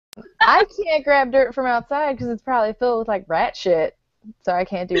I can't grab dirt from outside because it's probably filled with like rat shit, so I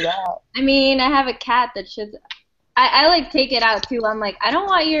can't do that. I mean, I have a cat that should. I like take it out too. I'm like, I don't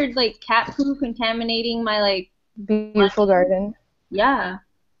want your like cat poo contaminating my like. Beautiful garden. Yeah.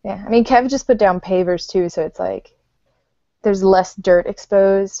 Yeah, I mean Kev just put down pavers too, so it's like there's less dirt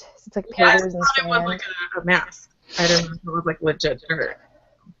exposed. It's like Yeah, I pavers and thought it was sand. like a mask. I didn't know if it was like legit dirt.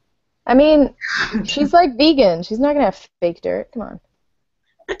 I mean, she's like vegan. She's not gonna have fake dirt. Come on.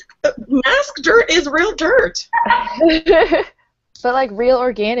 Mask dirt is real dirt. But like real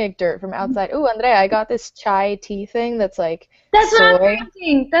organic dirt from outside. Ooh, Andrea, I got this chai tea thing that's like That's what I'm soy.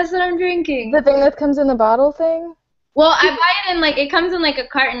 drinking. That's what I'm drinking. The thing that comes in the bottle thing? Well, I buy it in like it comes in like a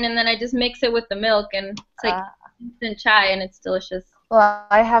carton, and then I just mix it with the milk, and it's like instant chai, and it's delicious. Well,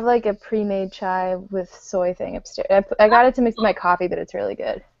 I have like a pre-made chai with soy thing upstairs. I got it to mix with my coffee, but it's really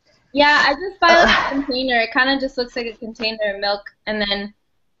good. Yeah, I just buy like a container. It kind of just looks like a container of milk, and then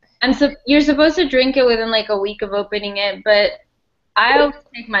you're supposed to drink it within like a week of opening it, but I always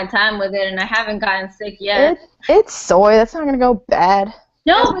take my time with it, and I haven't gotten sick yet. It's soy. That's not gonna go bad.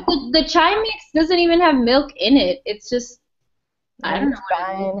 No, but the chai mix doesn't even have milk in it. It's just I don't know what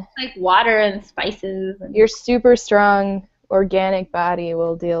it is. It's like water and spices. Your super strong organic body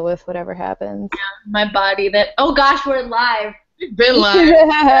will deal with whatever happens. Yeah, my body that. Oh gosh, we're live. We've been live.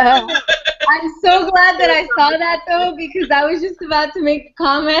 I'm so glad that I saw that though, because I was just about to make a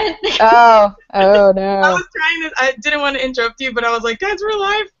comment. Oh no. I didn't want to interrupt you, but I was like, guys, we're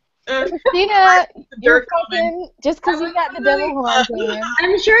live. Christina, you're fucking just because you got the devil horns on you.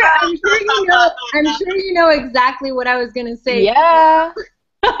 I'm sure you know exactly what I was gonna say. Yeah.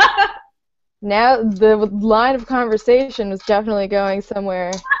 Now the line of conversation was definitely going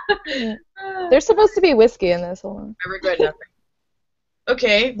somewhere. There's supposed to be whiskey in this one. I regret nothing.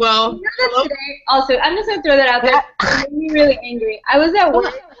 Okay, well. Today, also, I'm just gonna throw that out there. It made me really angry. I was at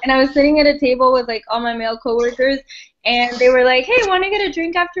work and I was sitting at a table with like all my male coworkers, and they were like, "Hey, want to get a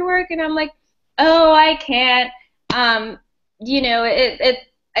drink after work?" And I'm like, "Oh, I can't. You know,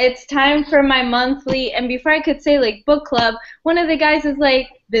 it's time for my monthly." And before I could say like book club, one of the guys is like,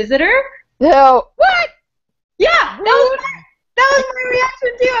 "Visitor?" No. What? Yeah, that was my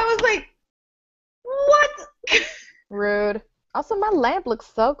reaction too. I was like, "What?" Rude. Also, my lamp looks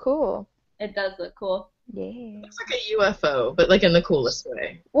so cool. It does look cool. Yeah. It looks like a UFO, but like in the coolest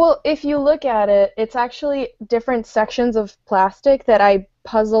way. Well, if you look at it, it's actually different sections of plastic that I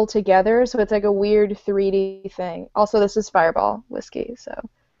puzzle together, so it's like a weird 3D thing. Also, this is Fireball whiskey, so.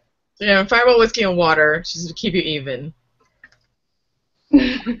 Yeah, Fireball whiskey and water, just to keep you even.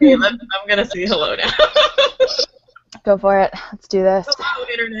 Okay, I'm gonna say hello now. Go for it. Let's do this. Hello,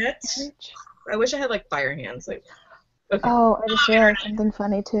 internet. I wish I had like fire hands. Like. Okay. Oh, I just realized something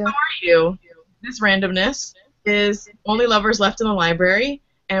funny too. How are you? This randomness is Only Lovers Left in the Library,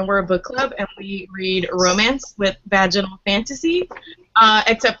 and we're a book club, and we read romance with vaginal fantasy.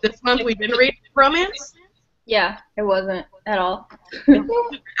 Except this month we didn't read romance. Yeah, it wasn't at all.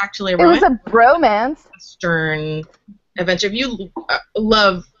 Actually, a romance. It was a bromance. Western adventure. If you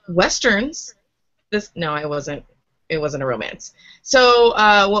love westerns, it wasn't. It wasn't a romance. So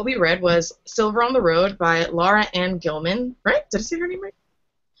what we read was Silver on the Road by Laura Ann Gilman. Right? Did I say her name right?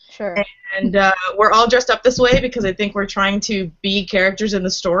 Sure. And we're all dressed up this way because I think we're trying to be characters in the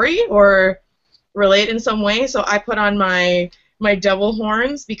story or relate in some way. So I put on my devil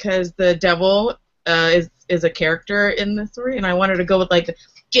horns because the devil is a character in the story, and I wanted to go with like the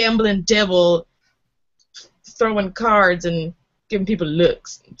gambling devil throwing cards and giving people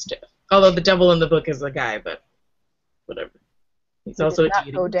looks and stuff. Although the devil in the book is a guy, but whatever. He's also a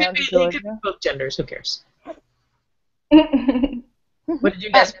deity. He could be both genders. Who cares? What did you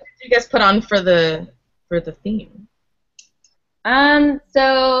guys put on for the theme?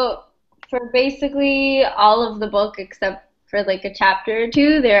 So for basically all of the book except for like a chapter or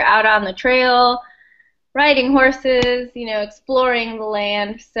two, they're out on the trail, riding horses, you know, exploring the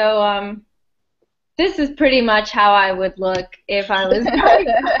land. So this is pretty much how I would look if I was riding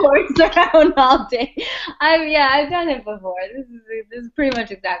a horse around all day. I've done it before. This is pretty much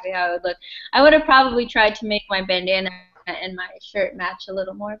exactly how I would look. I would have probably tried to make my bandana and my shirt match a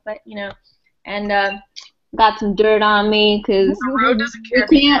little more, but you know, and got some dirt on me because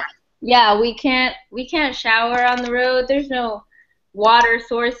we can't shower on the road. There's no water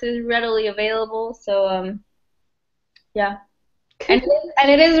sources readily available, so yeah. And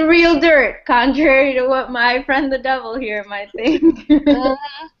it is real dirt, contrary to what my friend the devil here might think.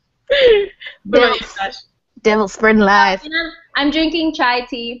 Devil spreading lies. I'm drinking chai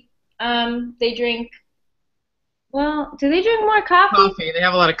tea. They drink Well, do they drink more coffee? Coffee. They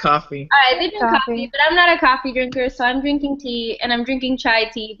have a lot of coffee. Alright, they drink coffee, Coffee. but I'm not a coffee drinker, so I'm drinking tea, and I'm drinking chai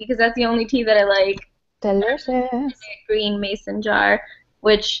tea because that's the only tea that I like. Delicious. Green mason jar,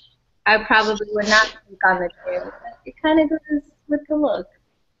 which I probably would not drink on the trail, but it kind of goes with the look.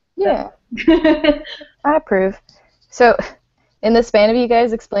 Yeah, So. I approve. So, in the span of you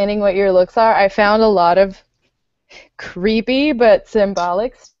guys explaining what your looks are, I found a lot of creepy but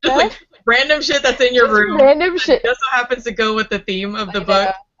symbolic Just like stuff. random shit that's in your Just room. random shit. Just so happens to go with the theme of the I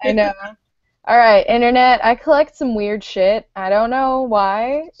book. know. I know. All right, internet. I collect some weird shit. I don't know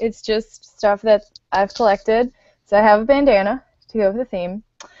why. It's just stuff that I've collected. So I have a bandana to go with the theme.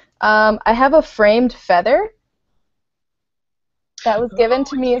 I have a framed feather that was given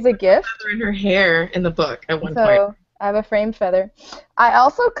to me as a gift. Feather in her hair in the book at one point. So I have a framed feather. I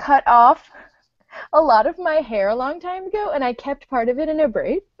also cut off a lot of my hair a long time ago, and I kept part of it in a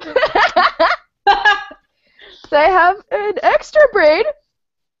braid. So I have an extra braid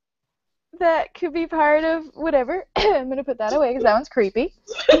that could be part of whatever. I'm going to put that away because that one's creepy.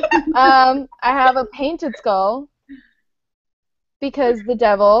 I have a painted skull because the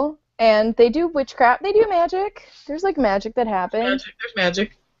devil, and they do witchcraft. They do magic. There's like magic that happens. There's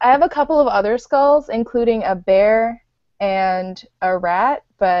magic. I have a couple of other skulls, including a bear and a rat,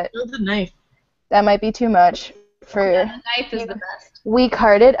 but Oh, the knife. that might be too much for The knife is the best.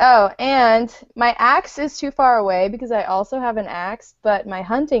 weak-hearted. Oh, and my axe is too far away because I also have an axe, but my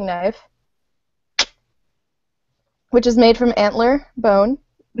hunting knife, which is made from antler bone,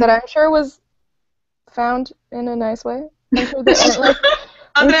 that I'm sure was found in a nice way. I'm sure the antler.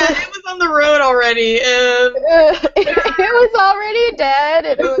 Andrea, it was on the road already. It was already dead.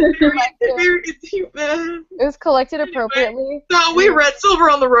 And it was collected appropriately. So we read Silver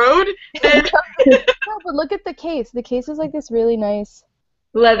on the Road. And No, but look at the case. The case is like this really nice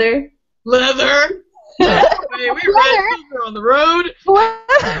Leather. leather. Anyway, we read Silver on the Road.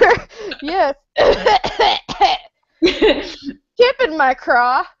 leather. Yes. Chipping my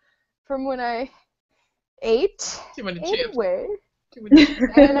craw from when I ate. Too many chips. Anyway. Too many chips.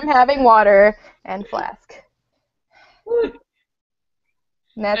 And I'm having water and flask. And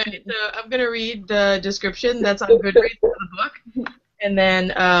that's Alright, so I'm going to read the description that's on Goodreads for the book, and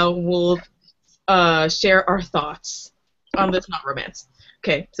then we'll share our thoughts on this, not romance.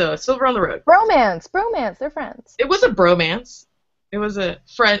 Okay, so Silver on the Road. bromance, they're friends. It was a bromance. It was a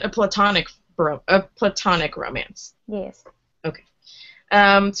platonic romance. Yes. Okay.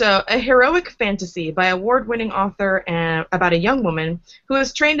 So a heroic fantasy by award-winning author about a young woman who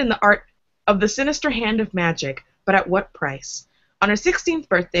is trained in the art of the sinister hand of magic, but at what price? On her 16th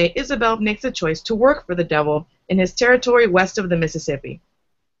birthday, Isabel makes a choice to work for the devil in his territory west of the Mississippi.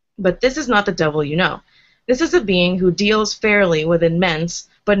 But this is not the devil you know. This is a being who deals fairly with immense,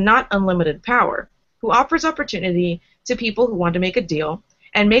 but not unlimited power, who offers opportunity to people who want to make a deal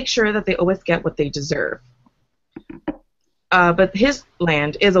and make sure that they always get what they deserve. But his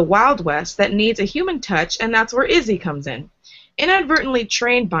land is a Wild West that needs a human touch, and that's where Izzy comes in. Inadvertently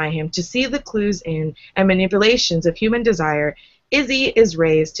trained by him to see the clues in and manipulations of human desire, Izzy is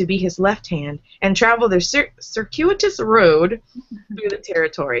raised to be his left hand and travel the circuitous road through the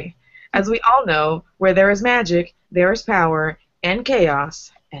territory. As we all know, where there is magic, there is power, and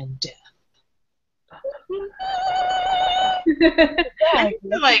chaos, and death.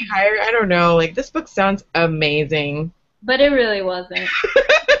 I don't know, like, this book sounds amazing. But it really wasn't.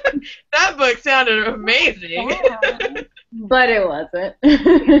 That book sounded amazing. But it wasn't.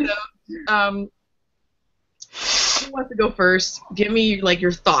 So, who wants to go first? Give me like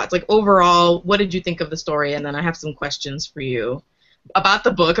your thoughts. Like overall, what did you think of the story? And then I have some questions for you about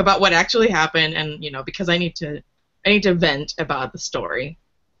the book, about what actually happened, and because I need to vent about the story.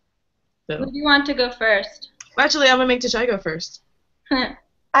 So. Who do you want to go first? Well, actually, I'm gonna make Tashay go first.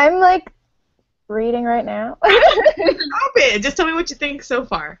 I'm like reading right now. Stop it! Just tell me what you think so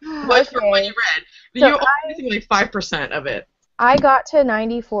far. What from what you read? So You're only missing like 5% of it. I got to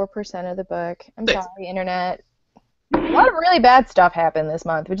 94% of the book. I'm sorry, internet. A lot of really bad stuff happened this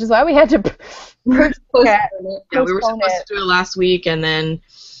month, which is why we had to Yeah, we were supposed to do it last week, and then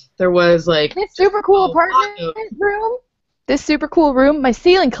there was like this super cool apartment room. This super cool room. My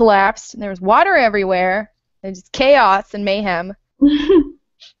ceiling collapsed, and there was water everywhere. And just chaos and mayhem.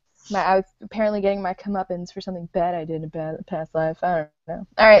 I was apparently getting my comeuppance for something bad I did in a past life. I don't know.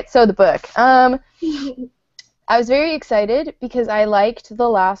 All right, so the book. I was very excited because I liked the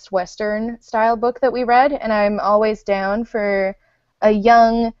last Western-style book that we read, and I'm always down for a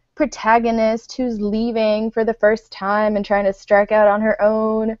young protagonist who's leaving for the first time and trying to strike out on her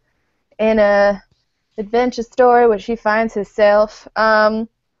own in a adventure story where she finds herself.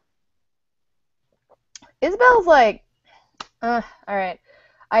 Isabel's like, all right.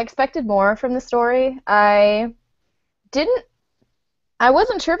 I expected more from the story. I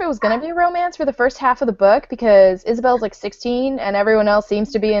wasn't sure if it was going to be a romance for the first half of the book because Isabel's like 16 and everyone else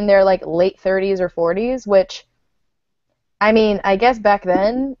seems to be in their like late 30s or 40s, which, I mean, I guess back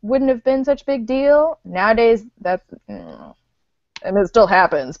then wouldn't have been such a big deal. Nowadays, that's, I mean, it still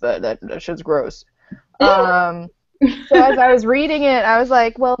happens, but that shit's gross. So as I was reading it, I was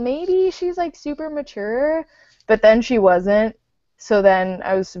like, well, maybe she's like super mature, but then she wasn't. So then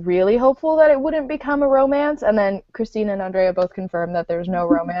I was really hopeful that it wouldn't become a romance, and then Christina and Andrea both confirmed that there's no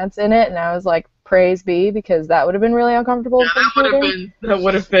romance in it, and I was like, praise be, because that would have been really uncomfortable. Yeah, that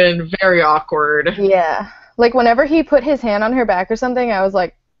would have been very awkward. Yeah. Like, whenever he put his hand on her back or something, I was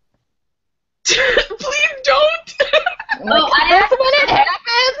like, please don't! That's when it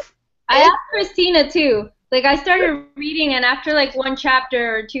happens! I asked Christina, too. Like, I started reading, and after, like, one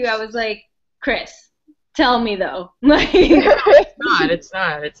chapter or two, I was like, Kris, tell me, though. Like, It's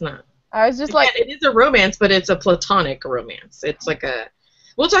not. I was just like... It is a romance, but it's a platonic romance. It's like a...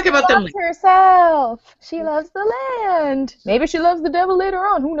 We'll talk about them later. She loves herself. She loves the land. Maybe she loves the devil later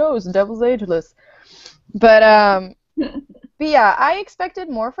on. Who knows? The devil's ageless. But yeah, I expected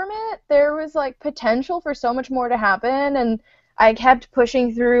more from it. There was, like, potential for so much more to happen, and I kept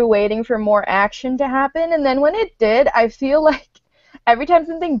pushing through, waiting for more action to happen, and then when it did, I feel like every time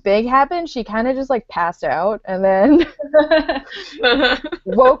something big happened, she kind of just, like, passed out, and then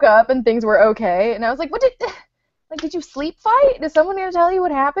woke up and things were okay, and I was like, did you sleep fight? Is someone going to tell you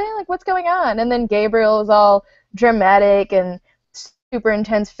what happened? Like, what's going on? And then Gabriel was all dramatic and super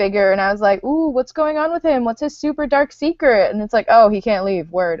intense figure, and I was like, ooh, what's going on with him? What's his super dark secret? And it's like, oh, he can't leave.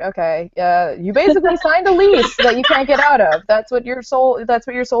 Word. Okay. You basically signed a lease that you can't get out of. That's what your soul is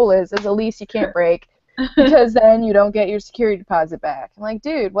a lease you can't break, because then you don't get your security deposit back. I'm like,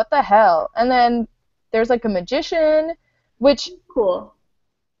 dude, what the hell? And then there's like a magician, which cool.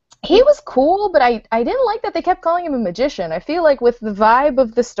 He was cool, but I didn't like that they kept calling him a magician. I feel like with the vibe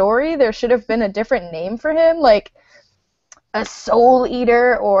of the story, there should have been a different name for him, like a soul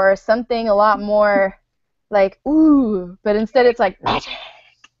eater or something a lot more like, ooh, but instead it's like magic,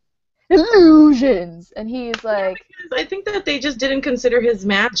 illusions, and he's like... I think that they just didn't consider his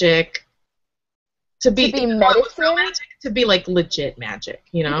magic to be medicine? Magic, to be like legit magic,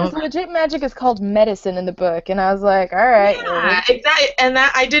 you know? Because legit magic is called medicine in the book, and I was like, alright. Yeah, exactly, and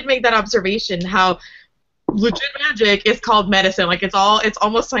that I did make that observation, how legit magic is called medicine, like it's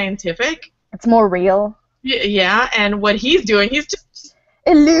almost scientific. It's more real. Yeah, and what he's doing, he's just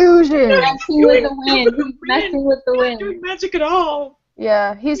illusion. Messing with the wind. Messing with the wind. Not doing magic at all.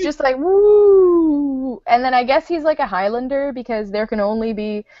 Yeah, he's just like, woo. And then I guess he's like a Highlander because there can only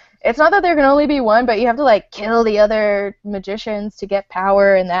be... It's not that there can only be one, but you have to like kill the other magicians to get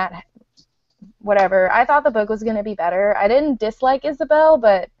power and that... Whatever. I thought the book was going to be better. I didn't dislike Isabel,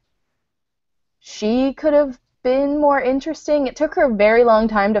 but she could have been more interesting. It took her a very long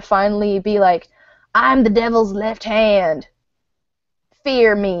time to finally be like, I'm the devil's left hand.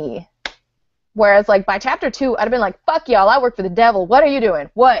 Fear me. Whereas, like, by chapter 2, I'd have been like, fuck y'all, I work for the devil. What are you doing?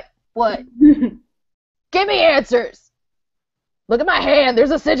 What? Give me answers. Look at my hand.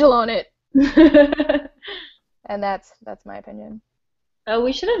 There's a sigil on it. And that's my opinion. Oh,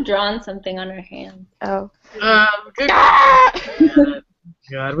 we should have drawn something on our hand. Oh.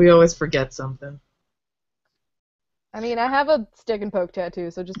 God, we always forget something. I mean, I have a stick and poke tattoo,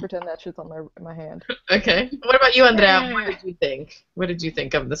 so just pretend that shit's on my hand. Okay. What about you, Andrea? What did you think? What did you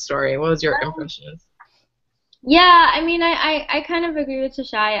think of the story? What was your impressions? Yeah, I mean, I kind of agree with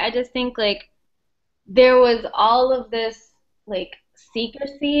Tashay. I just think, like, there was all of this, like,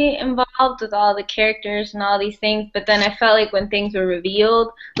 secrecy involved with all the characters and all these things, but then I felt like when things were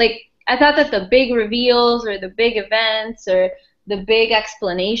revealed, like, I thought that the big reveals or the big events or the big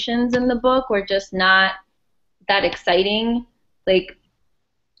explanations in the book were just not that exciting. Like,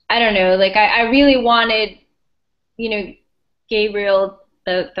 I don't know, like I really wanted, you know, Gabriel,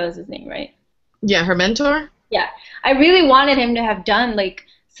 that was his name, right? Yeah, her mentor? Yeah. I really wanted him to have done like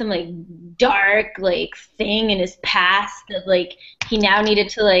some like dark like thing in his past that like he now needed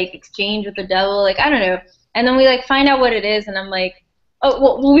to like exchange with the devil, like I don't know. And then we like find out what it is and I'm like, oh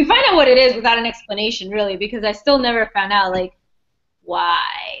well we find out what it is without an explanation really, because I still never found out like why.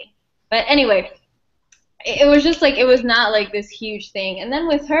 But anyway, it was just like, it was not like this huge thing. And then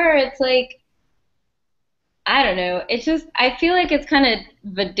with her, it's like, I don't know. It's just, I feel like it's kind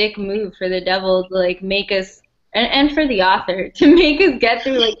of a dick move for the devil to like make us, and for the author, to make us get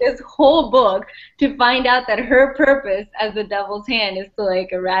through like this whole book to find out that her purpose as the devil's hand is to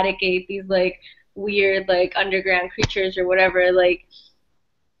like eradicate these like weird like underground creatures or whatever. Like,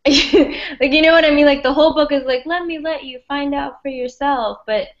 like, you know what I mean? Like, the whole book is like, let you find out for yourself,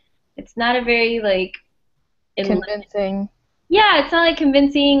 but it's not a very, like, Convincing. yeah, it's not, like,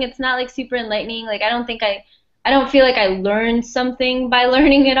 convincing. It's not, like, super enlightening. Like, I don't feel like I learned something by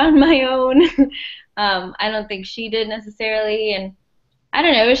learning it on my own. I don't think she did necessarily, and I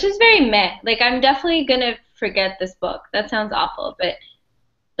don't know. It's just very meh. Like, I'm definitely gonna forget this book. That sounds awful, but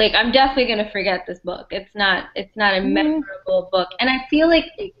like, I'm definitely gonna forget this book. It's not a memorable book, and I feel like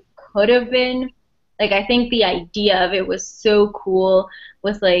it could have been. Like, I think the idea of it was so cool,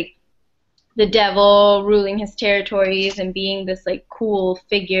 with like the devil ruling his territories and being this like cool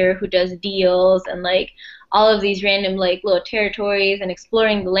figure who does deals and like all of these random like little territories and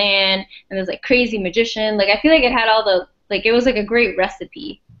exploring the land, and there's like crazy magician. Like, I feel like it had all the, like, it was like a great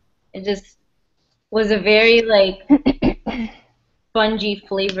recipe. It just was a very like spongy,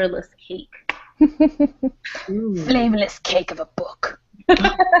 flavorless cake. Flameless cake of a book.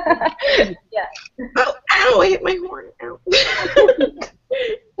 Yeah. Oh, ow, I hit my horn. Ow.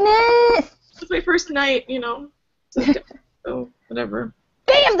 Nah. It was my first night, you know. So, whatever.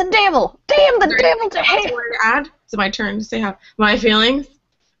 Damn the devil! Damn the devil to That's hell! what to add. It's my turn to say how my feelings.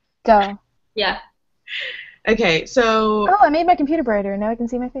 Go. Yeah. Okay, so. Oh, I made my computer brighter, and now I can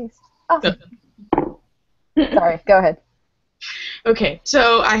see my face. Awesome. Sorry, go ahead. Okay,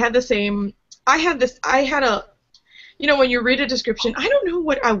 so I had the same. I had a. You know, when you read a description, I don't know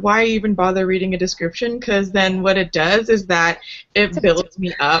why I even bother reading a description, because then what it does is that it builds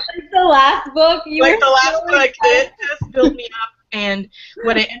me up. Like the last book, Like the last book, it just built me up, and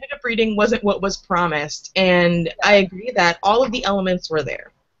what I ended up reading wasn't what was promised, and I agree that all of the elements were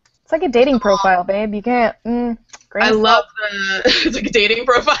there. It's like a dating profile, babe. You can't. I love the. It's like a dating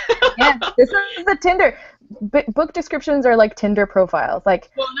profile. Yeah, this is the Tinder. Book descriptions are like Tinder profiles. Like.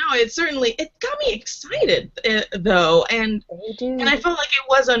 Well, no, it got me excited though, and I felt like it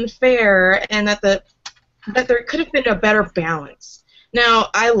was unfair, and that there could have been a better balance. Now,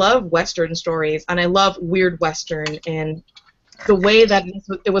 I love Western stories, and I love weird Western, and the way that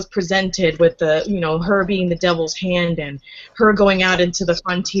it was presented with the, you know, her being the devil's hand and her going out into the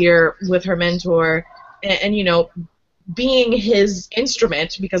frontier with her mentor, and you know, being his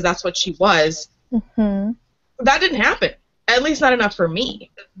instrument, because that's what she was. Mm-hmm. That didn't happen. At least not enough for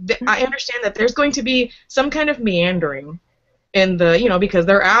me. I understand that there's going to be some kind of meandering in the, you know, because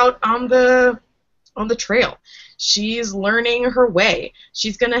they're out on the trail. She's learning her way.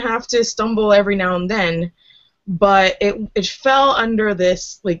 She's going to have to stumble every now and then, but it fell under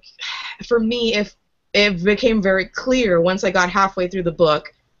this, like, for me, if it became very clear once I got halfway through the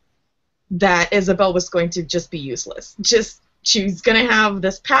book that Isabel was going to just be useless. She's going to have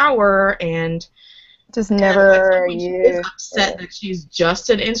this power, and just never she is upset that she's just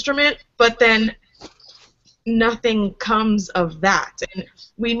an instrument, but then nothing comes of that. And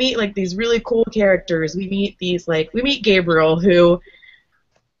we meet like these really cool characters. We meet Gabriel, who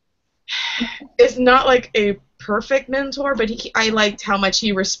is not like a perfect mentor, but I liked how much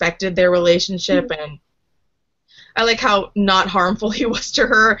he respected their relationship, and I like how not harmful he was to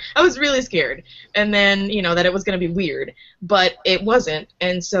her. I was really scared, and then, you know, that it was going to be weird, but it wasn't,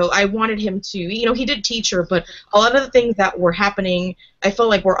 and so I wanted him to, you know, he did teach her, but a lot of the things that were happening, I felt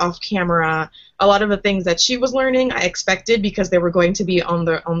like were off camera. A lot of the things that she was learning, I expected, because they were going to be on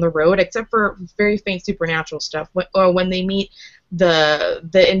the road, except for very faint supernatural stuff. When they meet the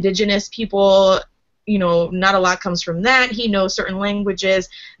indigenous people, you know, not a lot comes from that. He knows certain languages.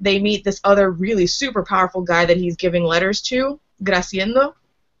 They meet this other really super powerful guy that he's giving letters to, Graciendo.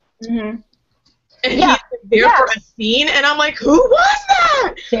 Mm-hmm. And he's there for a scene, and I'm like, who was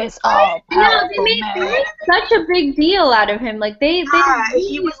that? It's all they made such a big deal out of him. Like, they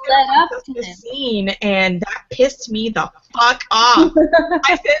he was led up to the scene, and that pissed me the fuck off.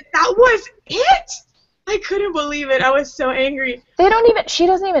 I said, that was it? I couldn't believe it. I was so angry. She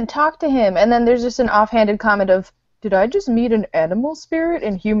doesn't even talk to him, and then there's just an offhanded comment of, did I just meet an animal spirit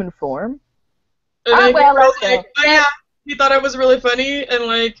in human form? And well, like, oh yeah, he thought I was really funny, and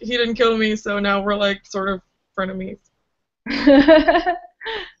like, he didn't kill me, so now we're like sort of frenemies.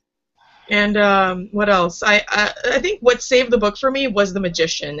 And what else? I think what saved the book for me was the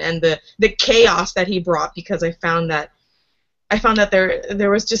magician and the chaos that he brought, because I found that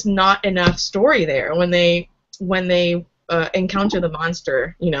there was just not enough story there when they encounter the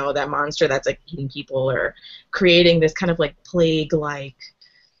monster, you know, that monster that's like eating people or creating this kind of like plague-like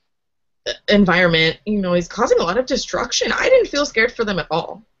environment. You know, he's causing a lot of destruction. I didn't feel scared for them at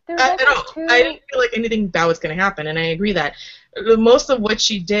all. At all. I didn't feel like anything bad was going to happen, and I agree that most of what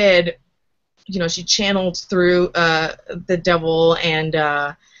she did, you know, she channeled through the devil and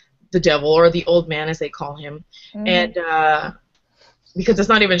the devil, or the old man as they call him, and because it's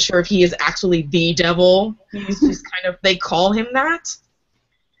not even sure if he is actually the devil. He's just kind of, they call him that.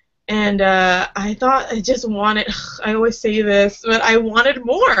 And I thought I just wanted, I always say this, but I wanted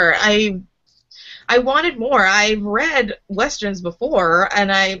more. I wanted more. I've read Westerns before,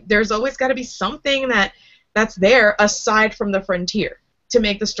 and there's always got to be something that's there aside from the frontier to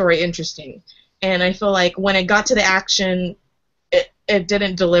make the story interesting. And I feel like when it got to the action, it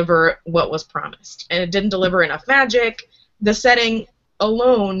didn't deliver what was promised. And it didn't deliver enough magic. The setting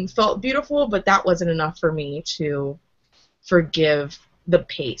alone felt beautiful, but that wasn't enough for me to forgive the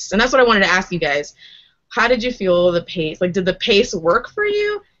pace. And that's what I wanted to ask you guys. How did you feel the pace? Like, did the pace work for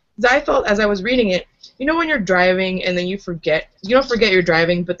you? Because I felt, as I was reading it, you know when you're driving and then you don't forget you're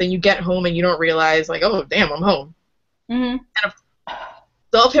driving, but then you get home and you don't realize, like, oh, damn, I'm home. Mm-hmm. Kind of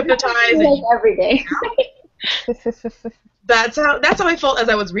self-hypnotized. Like every day. That's how I felt as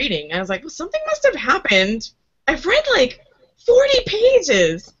I was reading. I was like, well, something must have happened. I've read like 40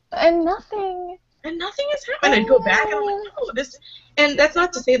 pages. And nothing has happened. I'd go back and I'm like, oh, this. And that's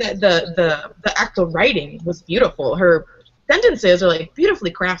not to say that the actual writing was beautiful. Her sentences are like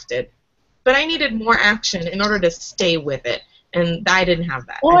beautifully crafted. But I needed more action in order to stay with it, and I didn't have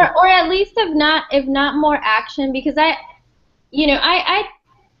that. Or at least if not more action, because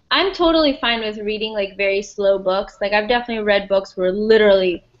I'm totally fine with reading like very slow books. Like I've definitely read books where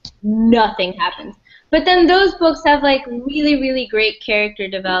literally nothing happens. But then those books have like really, really great character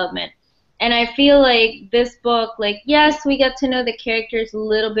development. And I feel like this book, like, yes, we get to know the characters a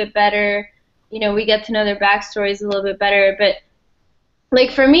little bit better. We get to know their backstories a little bit better. But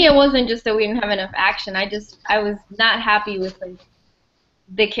like for me, it wasn't just that we didn't have enough action. I was not happy with like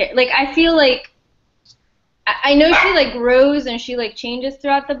the character. Like I feel like I know she like grows and she like changes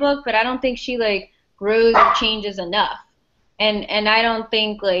throughout the book, but I don't think she like grows or changes enough. And I don't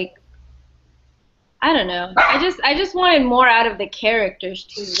think like, I don't know. I just wanted more out of the characters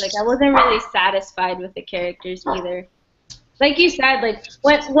too. Like I wasn't really satisfied with the characters either. Like you said,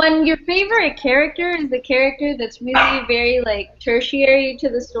 like when your favorite character is the character that's really very like tertiary to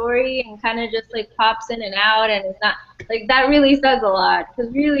the story and kind of just like pops in and out, and it's not like that really says a lot,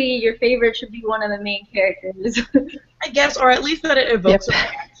 because really your favorite should be one of the main characters. I guess, or at least that it evokes a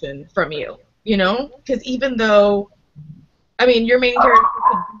reaction from you, because even though, I mean, your main character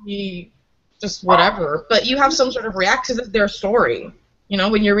could be just whatever, but you have some sort of reaction to their story.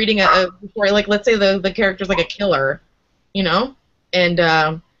 When you're reading a story, like let's say the character's like a killer. And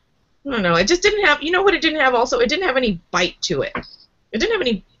I don't know, it just didn't have, what it didn't have also? It didn't have any bite to it. It didn't have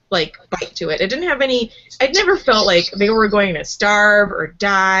any, like, bite to it. It didn't have any, I never felt like they were going to starve or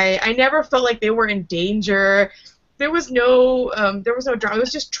die. I never felt like they were in danger. There was no drama. It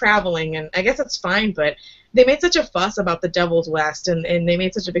was just traveling, and I guess that's fine, but they made such a fuss about the Devil's West, and they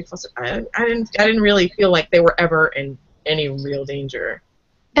made such a big fuss. I didn't really feel like they were ever in any real danger.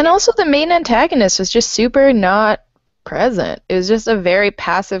 And also the main antagonist was just super not present. It was just a very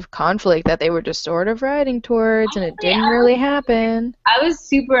passive conflict that they were just sort of riding towards, and it didn't really happen. I was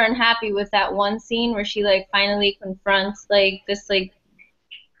super unhappy with that one scene where she like finally confronts like this like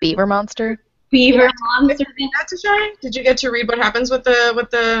beaver monster. Monster thing. Tashay? Did you get to read what happens with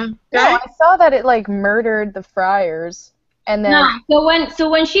the guy? No, I saw that it like murdered the friars, and then so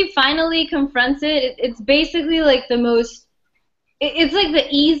when she finally confronts it, it's basically like the most. It's like the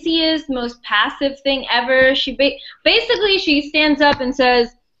easiest, most passive thing ever. She basically she stands up and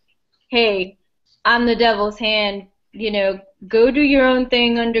says, "Hey, I'm the devil's hand. Go do your own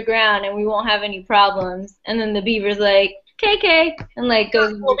thing underground, and we won't have any problems." And then the beaver's like, "KK," and like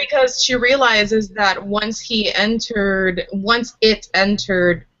goes. Well, because she realizes that once it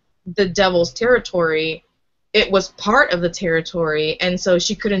entered the devil's territory, it was part of the territory, and so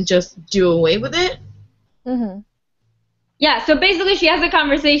she couldn't just do away with it. Mm-hmm. Yeah, so basically she has a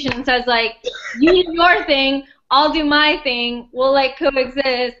conversation and says, like, you do your thing, I'll do my thing, we'll, like,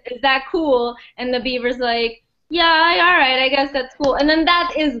 coexist, is that cool? And the beaver's like, yeah, all right, I guess that's cool. And then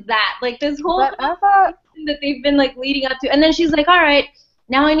that is that. Like, this whole thing that they've been, like, leading up to. And then she's like, all right,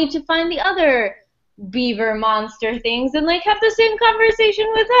 now I need to find the other beaver monster things and, like, have the same conversation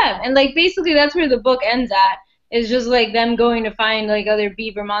with them. And, like, basically that's where the book ends at, is just, like, them going to find, like, other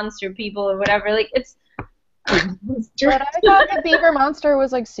beaver monster people or whatever. Like, it's... But I thought the beaver monster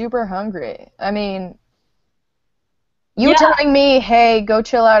was like super hungry. I mean, telling me, hey, go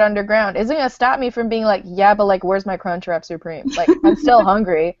chill out underground isn't gonna stop me from being like, yeah, but like, where's my Crunchwrap Supreme? Like, I'm still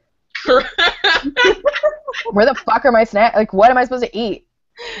hungry. Where the fuck are my snacks? Like, what am I supposed to eat?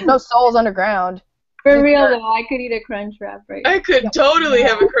 There's no souls underground. For real though, I could eat a Crunchwrap right now. I could totally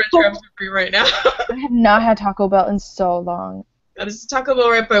have a Crunchwrap Supreme right now. I have not had Taco Bell in so long. There's Taco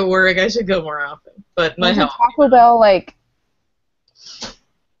Bell right by work. I should go more often. But my health. Taco Bell, like,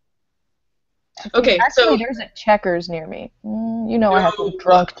 Okay, Actually, so there's a Checkers near me. You know, I had some No.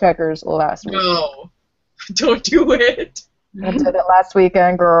 drunk Checkers last week. no, don't do it. I did it last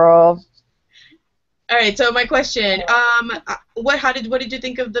weekend, girl. All right, so my question, what did you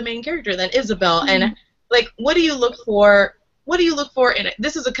think of the main character then, Isabel? And like, what do you look for? What do you look for in it?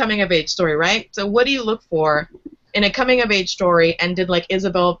 This is a coming of age story, right? So what do you look for in a coming of age story? And did like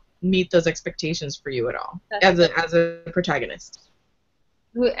Isabel meet those expectations for you at all as a protagonist?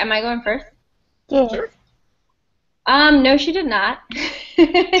 Am I going first? Yeah. Sure. No, she did not.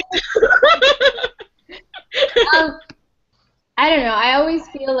 I don't know. I always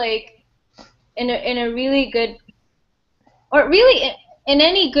feel like in a really good, or really in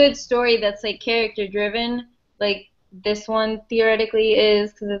any good story that's like character driven, like this one theoretically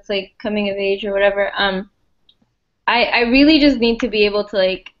is because it's like coming of age or whatever. I really just need to be able to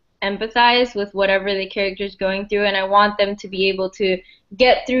like empathize with whatever the character's going through, and I want them to be able to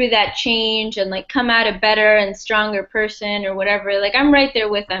get through that change and like come out a better and stronger person or whatever. Like I'm right there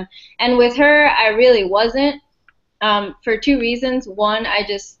with them. And with her, I really wasn't, for two reasons. One,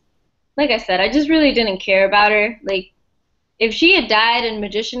 like I said, I just really didn't care about her. Like if she had died and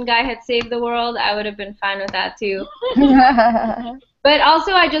Magician Guy had saved the world, I would have been fine with that too. But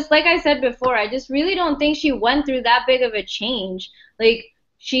also, like I said before, I just really don't think she went through that big of a change. Like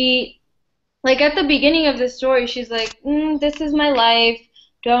like at the beginning of the story, she's like, this is my life.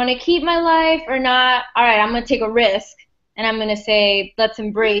 Do I want to keep my life or not? All right, I'm going to take a risk, and I'm going to say, let's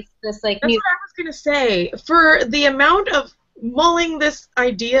embrace this like That's new. what I was gonna say. For the amount of mulling this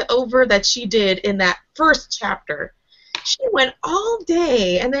idea over that she did in that first chapter, she went all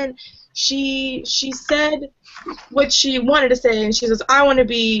day, and then she said what she wanted to say, and she says, I want to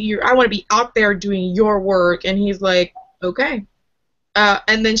be out there doing your work, and he's like, okay.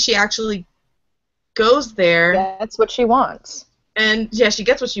 And then she actually goes there. That's what she wants. And yeah, she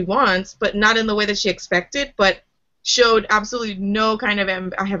gets what she wants, but not in the way that she expected, but showed absolutely no kind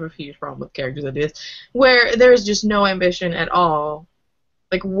of I have a huge problem with characters that do this, where there's just no ambition at all.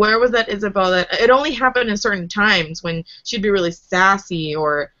 Like, where was that Isabel? That it only happened in certain times when she'd be really sassy,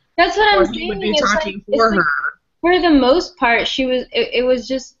 or That's what I'm he saying. would be It's talking like, for her. for the most part, she was. It was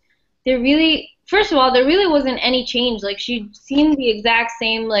just First of all, there really wasn't any change. Like she seemed the exact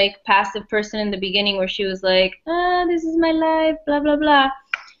same like passive person in the beginning, where she was like, this is my life, blah blah blah.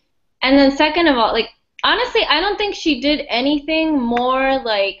 And then second of all, like honestly, I don't think she did anything more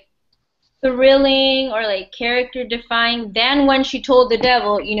like thrilling or like character defying than when she told the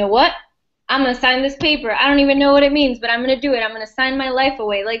devil, you know what? I'm going to sign this paper. I don't even know what it means, but I'm going to do it. I'm going to sign my life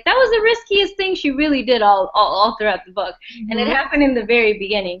away. Like, that was the riskiest thing she really did all throughout the book. And it happened in the very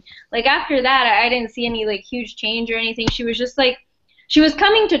beginning. Like, after that, I didn't see any, like, huge change or anything. She was just, like, she was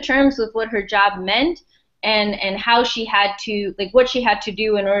coming to terms with what her job meant and how she had to, like, what she had to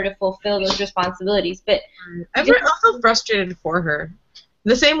do in order to fulfill those responsibilities. But I feel frustrated for her.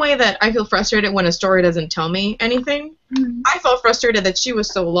 The same way that I feel frustrated when a story doesn't tell me anything, I felt frustrated that she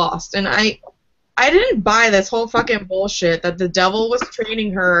was so lost. And I didn't buy this whole fucking bullshit that the devil was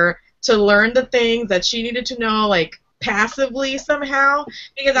training her to learn the things that she needed to know, like, passively somehow,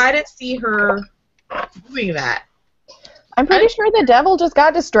 because I didn't see her doing that. I'm pretty sure the devil just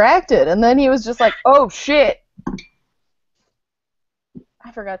got distracted, and then he was just like, oh, shit.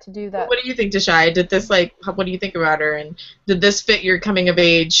 I forgot to do that. What do you think, Tashay? Did this, like, what do you think about her, and did this fit your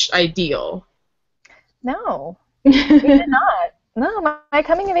coming-of-age ideal? No. It did not. No, my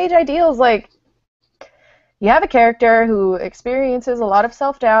coming-of-age ideal is, like, you have a character who experiences a lot of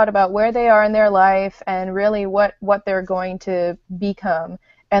self-doubt about where they are in their life and really what they're going to become.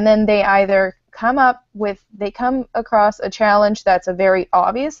 And then they either come across a challenge that's a very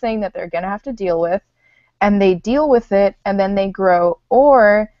obvious thing that they're going to have to deal with, and they deal with it, and then they grow,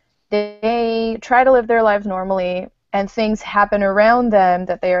 or they try to live their lives normally, and things happen around them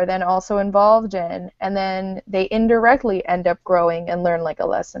that they are then also involved in, and then they indirectly end up growing and learn, like, a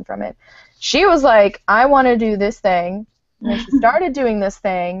lesson from it. She was like, I want to do this thing, and then she started doing this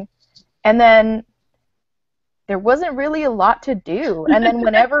thing, and then there wasn't really a lot to do, and then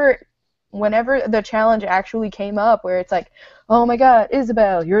whenever the challenge actually came up, where it's like, oh my god,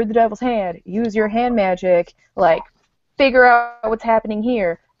 Isabel, you're the devil's hand, use your hand magic, like, figure out what's happening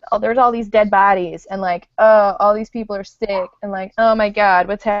here. Oh, there's all these dead bodies, and like, oh, all these people are sick, and like, oh my god,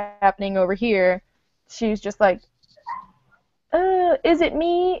 what's happening over here? She's just like, is it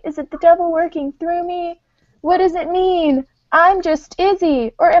me? Is it the devil working through me? What does it mean? I'm just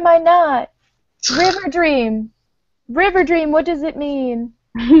Izzy, or am I not? River Dream, what does it mean?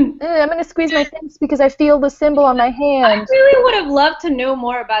 I'm gonna squeeze my fingers because I feel the symbol on my I hand. really would have loved to know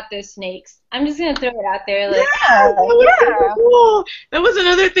more about those snakes. I'm just gonna throw it out there. Like, that was so cool. That was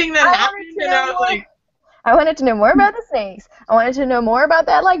another thing that happened, and I was like, I wanted to know more about the snakes. I wanted to know more about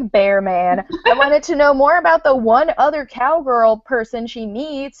that, like, bear man. I wanted to know more about the one other cowgirl person she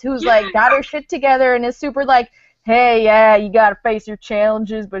meets who's, like, got her shit together and is super, like, hey, yeah, you gotta face your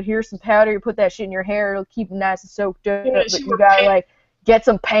challenges, but here's some powder. You put that shit in your hair. It'll keep it nice and soaked up, but you gotta, like, get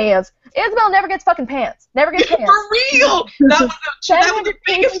some pants. Isabel never gets fucking pants. Never gets pants. For real! That was the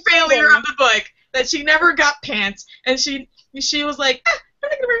biggest failure of the book, that she never got pants, and she was like, I'm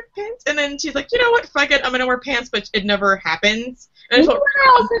not gonna wear pants, and then she's like, you know what, fuck it, I'm gonna wear pants, but it never happens. And I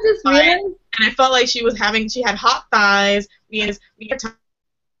also just realized, and I felt like she had hot thighs. We had time.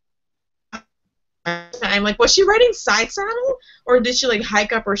 Like, was she riding side saddle, or did she like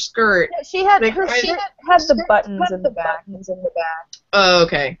hike up her skirt? Yeah, she had the buttons in the back. Oh,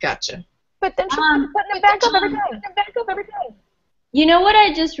 okay, gotcha. But then she put them back up every time. you know what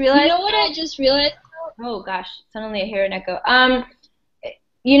I just realized? Oh gosh, suddenly I hear an echo.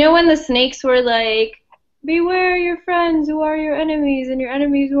 You know when the snakes were like, beware your friends who are your enemies, and your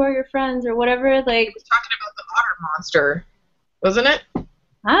enemies who are your friends, or whatever, like. He was talking about the otter monster, wasn't it?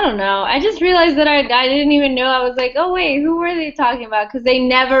 I don't know. I just realized that I didn't even know. I was like, oh wait, who were they talking about? Because they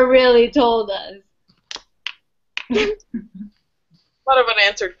never really told us. A lot of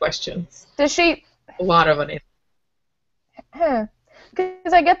unanswered questions. Does she? A lot of unanswered.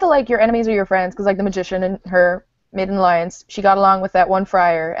 Because I get the, like, your enemies are your friends, because, like, the magician and her maiden alliance, she got along with that one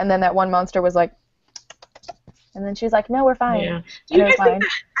friar, and then that one monster was like, and then she's like, no, we're fine. Yeah. Do you guys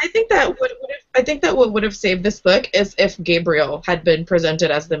think that, I think that what would have saved this book is if Gabriel had been presented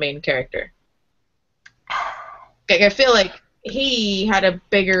as the main character. Like, I feel like he had a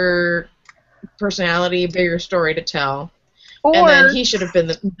bigger personality, bigger story to tell, and then he should have been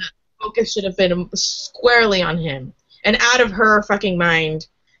the focus should have been squarely on him and out of her fucking mind.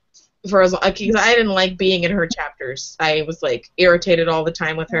 For as long, because I didn't like being in her chapters. I was like irritated all the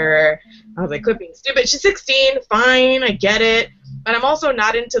time with her. I was like, quit being stupid. She's 16, fine, I get it. But I'm also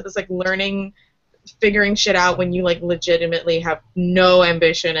not into this like learning, figuring shit out when you like legitimately have no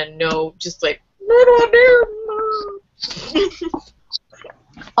ambition and no just like.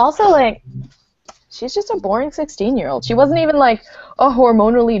 Also, like, she's just a boring 16-year-old. She wasn't even like a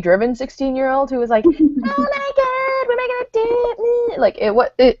hormonally driven 16-year-old who was like, oh my god, what am I gonna do? Like,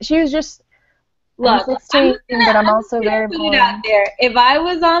 she was just. Look, I'm 16, but I'm also very put boring. it out there. If I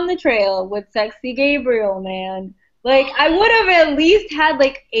was on the trail with sexy Gabriel, man, like I would have at least had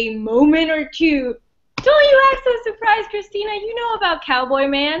like a moment or two. Don't you act so surprised, Christina? You know about Cowboy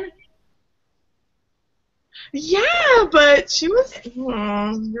Man. Yeah, but she was.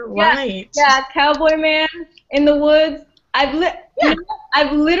 You're right. Yeah, Cowboy Man in the woods. I've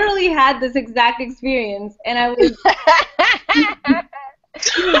literally had this exact experience, and I was.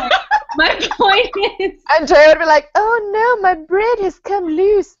 My point is. Andrea would be like, oh no, my bread has come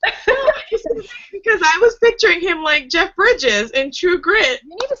loose. Because I was picturing him like Jeff Bridges in True Grit. You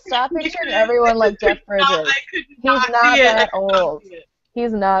need to stop picturing everyone like Jeff Bridges. He's not that old.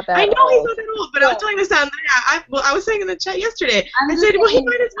 He's not that old. I know he's not that old, but I was telling this to Andrea. I was saying in the chat yesterday. I said, well, he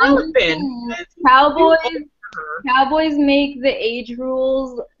might as well have been. Cowboys make the age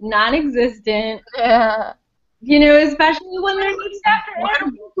rules non-existent. Yeah. You know, especially when they're named after Why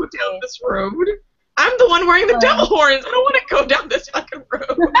don't we go down this road? I'm the one wearing the devil horns. I don't want to go down this fucking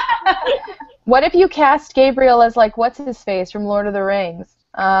road. What if you cast Gabriel as, like, what's his face from Lord of the Rings?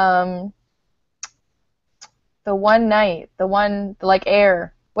 The one knight, like,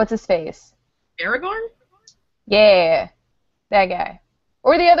 heir. What's his face? Aragorn? Yeah, that guy.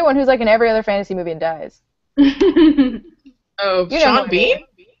 Or the other one who's, like, in every other fantasy movie and dies. Oh, Sean Bean?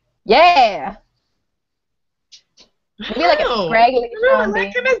 Yeah. Maybe like a scraggly I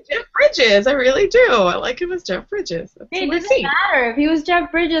like him as Jeff Bridges. I really do. I like him as Jeff Bridges. Hey, it doesn't matter. If he was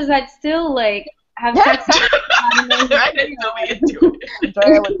Jeff Bridges, I'd still, like, have sex with him. I'd still be into it.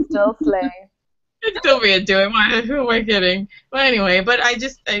 Andrea would still slay. I'd still be into it. Who am I kidding? But anyway, but I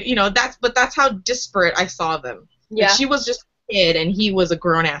just, that's how disparate I saw them. Yeah. Like, she was just a kid, and he was a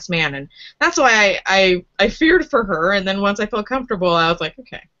grown-ass man, and that's why I feared for her, and then once I felt comfortable, I was like,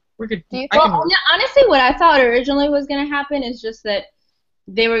 okay. Honestly, what I thought originally was going to happen is just that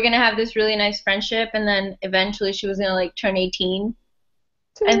they were going to have this really nice friendship, and then eventually she was going to, like, turn 18.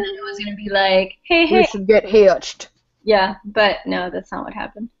 And then it was going to be like, hey. We should get hitched. Yeah, but no, that's not what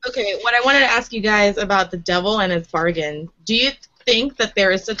happened. Okay, what I wanted to ask you guys about the devil and his bargain. Do you think that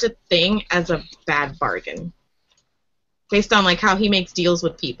there is such a thing as a bad bargain? Based on, like, how he makes deals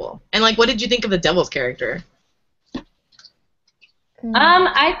with people. And, like, what did you think of the devil's character?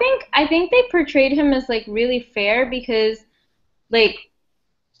 I think they portrayed him as like really fair because like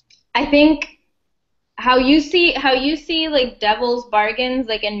I think how you see like devil's bargains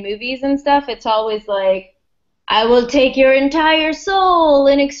like in movies and stuff, it's always like I will take your entire soul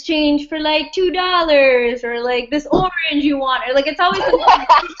in exchange for like $2 or like this orange you want or like it's always like,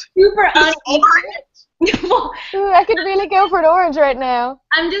 super uneven. Well, Ooh, I could really go for an orange right now.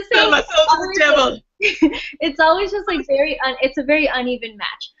 I'm just Sell saying myself to the devil. it's always just like it's a very uneven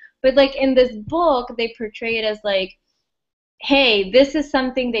match. But like in this book, they portray it as like, hey, this is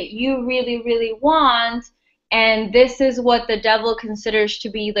something that you really, really want, and this is what the devil considers to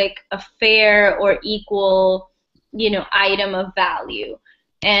be like a fair or equal, item of value.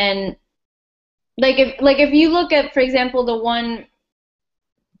 And like if you look at, for example, the one,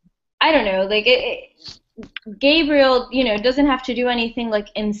 I don't know, like Gabriel, doesn't have to do anything like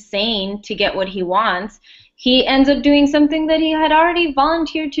insane to get what he wants. He ends up doing something that he had already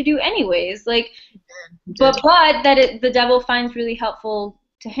volunteered to do anyways. Like, but the devil finds really helpful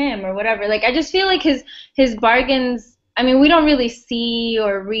to him or whatever. Like, I just feel like his bargains. I mean, we don't really see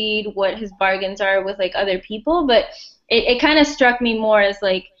or read what his bargains are with like other people, but it kind of struck me more as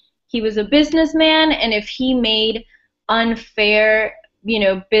like he was a businessman, and if he made unfair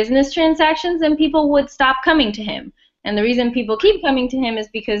business transactions, then people would stop coming to him. And the reason people keep coming to him is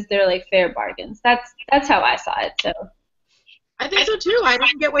because they're like fair bargains. That's how I saw it. So I think so too. I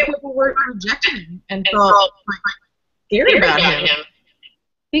didn't get why people were rejecting him and felt scared about him.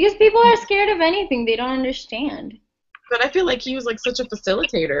 Because people are scared of anything they don't understand. But I feel like he was like such a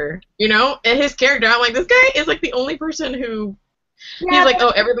facilitator, and his character. I'm like, this guy is like the only person who. Yeah, he's like,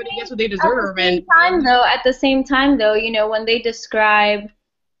 oh, everybody gets what they deserve. At the same time, though, when they describe,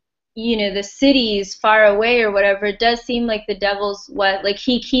 the cities far away or whatever, it does seem like the devil's like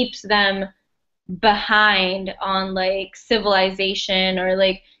he keeps them behind on like civilization or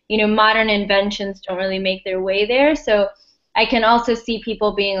like, modern inventions don't really make their way there. So I can also see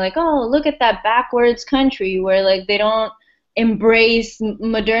people being like, oh, look at that backwards country where like they don't embrace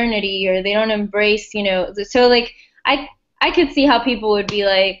modernity or they don't embrace, so like I could see how people would be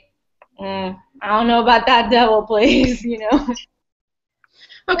like, I don't know about that devil place,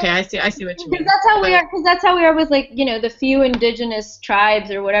 Okay, I see what you mean. Because that's how we are with like, the few indigenous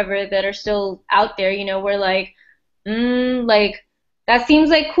tribes or whatever that are still out there, we're like, like that seems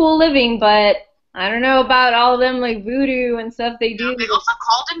like cool living, but I don't know about all of them like voodoo and stuff they do. They also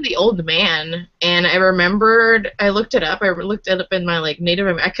called him the old man, and I remembered, I looked it up in my like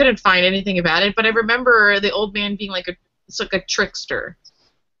Native, I couldn't find anything about it, but I remember the old man being like a trickster,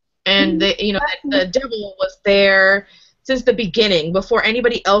 and the devil was there since the beginning, before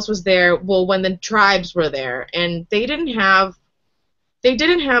anybody else was there. Well, when the tribes were there, and they didn't have like they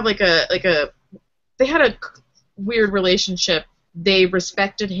had a weird relationship. They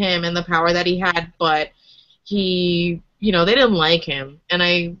respected him and the power that he had, but he, they didn't like him, and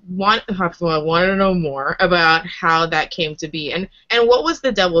I wanted to know more about how that came to be, and what was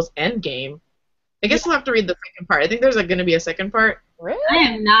the devil's end game. I guess we'll have to read the second part. I think there's going to be a second part. Really? I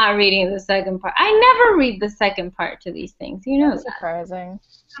am not reading the second part. I never read the second part to these things. That's surprising.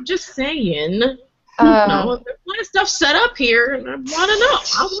 I'm just saying. There's a lot of stuff set up here, and I want to know.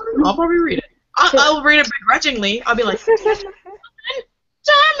 I'll probably read it. I'll read it begrudgingly. I'll be like,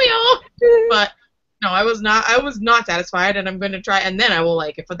 Samuel! But no, I was not satisfied, and I'm going to try, and then I will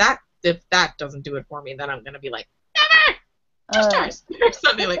like, if that doesn't do it for me, then I'm going to be like, never! 2 stars!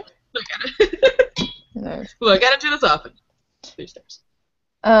 Something like, look at it. Nice. Look, I gotta do this often. 3 stars.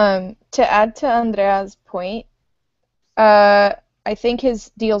 To add to Andrea's point, I think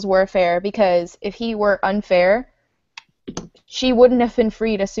his deals were fair, because if he were unfair, she wouldn't have been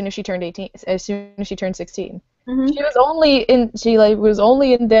freed as soon as she turned 18. As soon as she turned 16, she was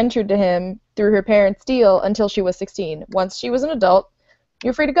only indentured to him through her parents' deal until she was 16. Once she was an adult,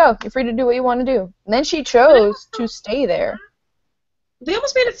 you're free to go. You're free to do what you want to do. And then she chose to stay there. They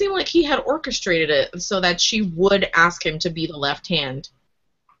almost made it seem like he had orchestrated it so that she would ask him to be the left hand.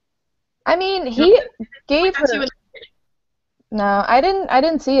 I mean, he gave her. No, I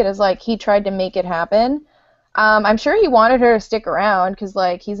didn't see it as like he tried to make it happen. I'm sure he wanted her to stick around, because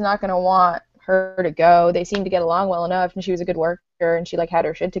like he's not gonna want her to go. They seemed to get along well enough, and she was a good worker, and she like had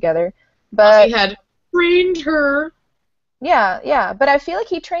her shit together. But he had trained her. Yeah, but I feel like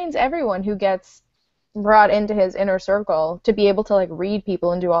he trains everyone who gets brought into his inner circle to be able to like read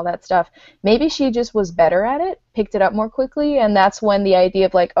people and do all that stuff. Maybe she just was better at it, picked it up more quickly, and that's when the idea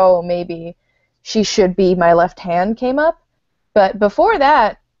of like, oh, maybe she should be my left hand came up. But before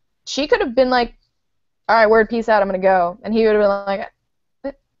that, she could have been like, all right, word, peace out, I'm gonna go, and he would have been like,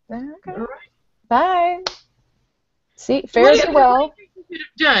 okay, bye. See, fares you well.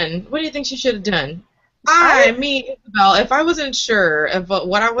 What do you think she should have done? Isabel, if I wasn't sure of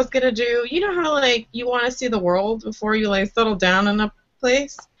what I was gonna do, you know how like you want to see the world before you like settle down in a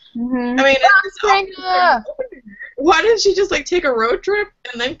place. Mm-hmm. I mean, why didn't she just like take a road trip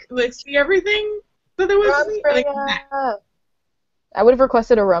and then like see everything that there was to see? I would have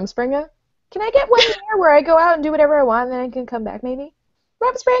requested a Rumspringa. Can I get one year where I go out and do whatever I want and then I can come back maybe?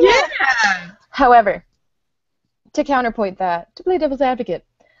 Rumspringa! Yeah! However, to counterpoint that, to play devil's advocate,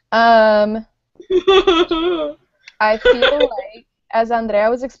 I feel like, as Andrea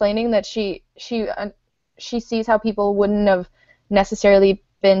was explaining, that she sees how people wouldn't have necessarily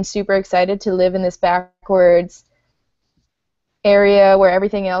been super excited to live in this backwards area where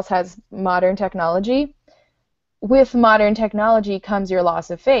everything else has modern technology. With modern technology comes your loss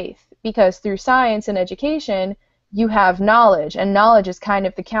of faith, because through science and education, you have knowledge, and knowledge is kind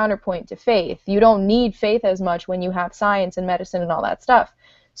of the counterpoint to faith. You don't need faith as much when you have science and medicine and all that stuff.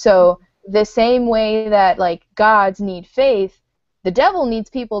 So the same way that like gods need faith, the devil needs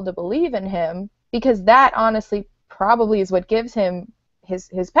people to believe in him, because that honestly probably is what gives him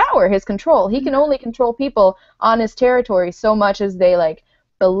his power, his control. He can only control people on his territory so much as they like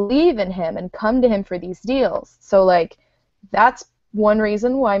believe in him and come to him for these deals. So like that's one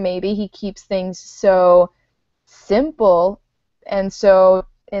reason why maybe he keeps things so simple and so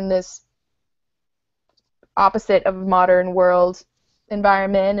in this opposite of modern world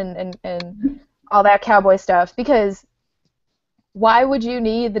environment and all that cowboy stuff, because why would you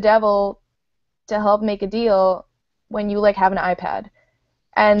need the devil to help make a deal when you like have an iPad?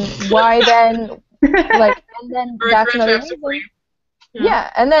 And why then like and then that's another reason. Yeah,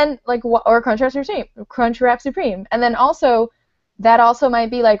 and then like or Crunchwrap Supreme. And then also that also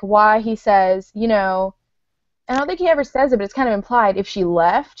might be like why he says, you know, I don't think he ever says it, but it's kind of implied, if she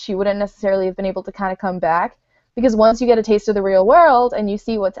left, she wouldn't necessarily have been able to kind of come back. Because once you get a taste of the real world and you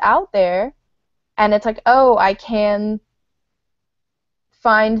see what's out there, and it's like, oh, I can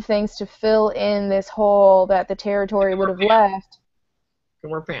find things to fill in this hole that the territory would have left. You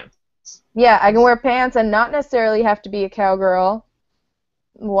can wear pants. Yeah, I can wear pants and not necessarily have to be a cowgirl.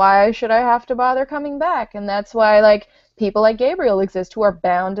 Why should I have to bother coming back? And that's why, like, people like Gabriel exist who are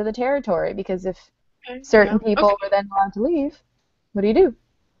bound to the territory, because if certain people were then allowed to leave, what do you do?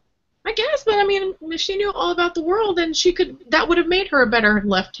 I guess, but I mean, if she knew all about the world, then that would have made her a better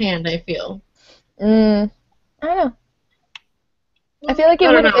left hand, I feel. I don't know. I feel like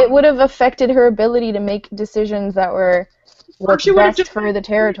it would have affected her ability to make decisions that were what's best for the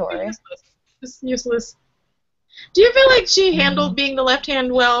territory. Just useless. Do you feel like she handled being the left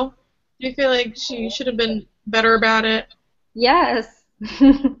hand well? Do you feel like she should have been better about it? Yes.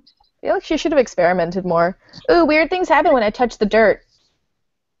 I feel like she should have experimented more. Ooh, weird things happen when I touch the dirt.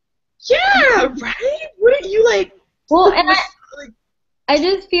 Yeah, right? Wouldn't you like... Well, and I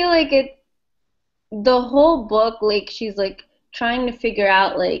just feel like the whole book, like, she's, like, trying to figure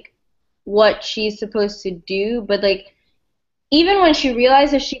out, like, what she's supposed to do, but, like, even when she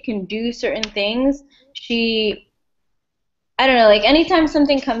realizes she can do certain things, I don't know, like, anytime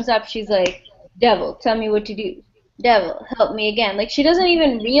something comes up, she's like, devil, tell me what to do. Devil, help me again. Like, she doesn't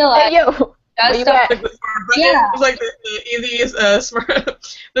even realize... Hey, yo! Yeah. It's like the easiest smart,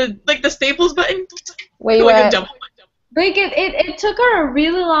 the Staples button. Wait, like Like it took her a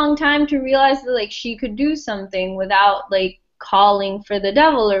really long time to realize that like she could do something without like calling for the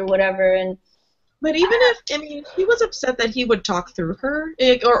devil or whatever. And but even if he was upset that he would talk through her,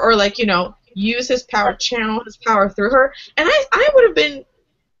 or like use his power, channel his power through her, and I would have been.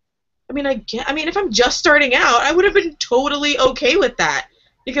 I mean, if I'm just starting out, I would have been totally okay with that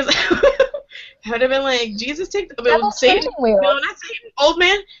because. I would have been like, Jesus, take the Satan, no, not Satan, old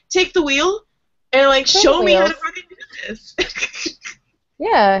man, take the wheel and like show me how to fucking do this.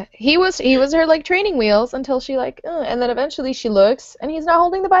 Yeah, he was her like training wheels until she like, and then eventually she looks and he's not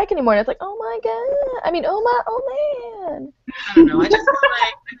holding the bike anymore. And it's like, oh my god, oh man. I don't know. I just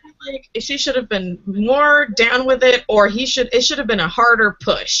feel like she should have been more down with it, or it should have been a harder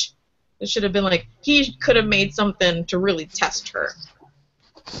push. It should have been like he could have made something to really test her.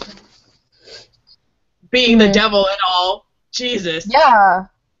 Being the devil and all. Jesus. Yeah.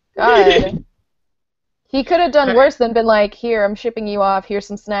 God. He could have done worse than been like, here, I'm shipping you off, here's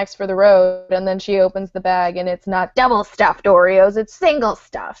some snacks for the road, and then she opens the bag and it's not double stuffed Oreos, it's single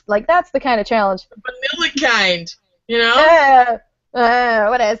stuffed. Like, that's the kind of challenge. Vanilla kind, you know?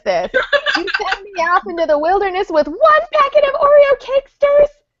 What is this? You send me off into the wilderness with one packet of Oreo cakesters?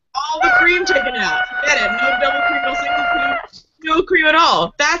 All the cream taken out. Forget it. No double cream, no single cream. No cream at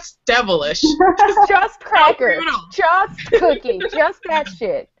all. That's devilish. Just crackers. Just cookie. Just that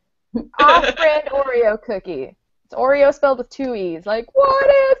shit. Off-brand Oreo cookie. It's Oreo spelled with 2 E's. Like, what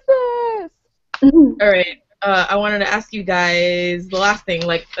is this? All right. I wanted to ask you guys the last thing,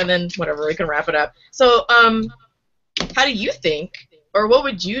 like, and then whatever, we can wrap it up. So, how do you think, or what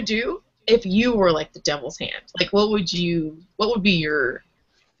would you do if you were like the devil's hand? Like, what would be your,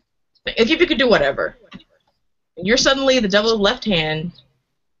 if you could do whatever, you're suddenly the devil's left hand,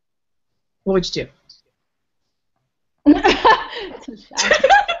 what would you do?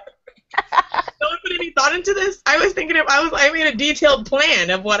 No one put any thought into this? I made a detailed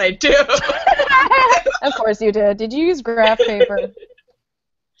plan of what I do. Of course you did. Did you use graph paper?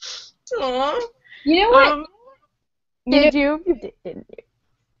 Aww. You know what? Did you? You did, didn't you?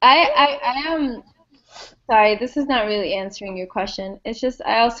 I am sorry, this is not really answering your question. It's just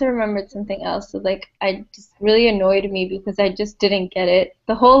I also remembered something else that like I just really annoyed me because I just didn't get it.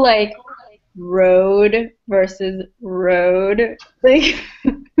 The whole like road versus road. Like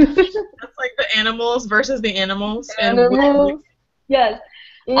That's like the animals versus the animals. Animals. yes.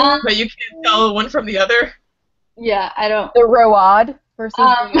 But you can't tell one from the other. Yeah, I don't. The road versus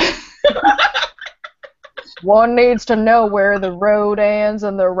one needs to know where the road ends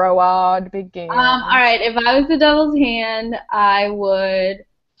and the road begins. All right, if I was the devil's hand, I would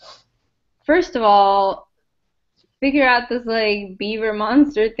first of all figure out this like beaver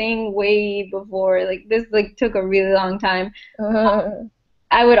monster thing way before. Like this like took a really long time.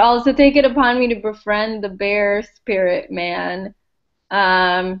 I would also take it upon me to befriend the bear spirit man.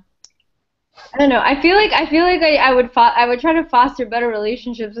 I don't know. I feel like I would try to foster better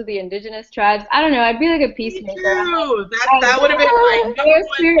relationships with the indigenous tribes. I don't know. I'd be like a peacemaker. True. That would have been my bear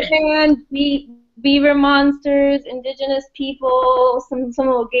spirit man, beaver monsters, indigenous people, some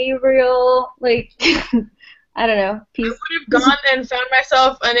little Gabriel, like I don't know. Peace. I would have gone and found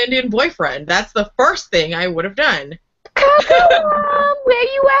myself an Indian boyfriend. That's the first thing I would have done. Kocoum, where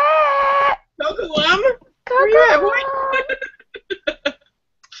you at? Kocoum? Where you at, boy?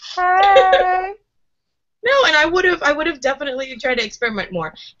 Hey. No, and I would have definitely tried to experiment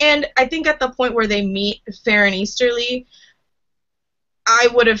more. And I think at the point where they meet Fair and Easterly, I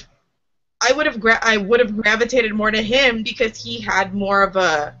would have gravitated more to him because he had more of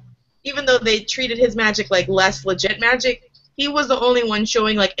a, even though they treated his magic like less legit magic, he was the only one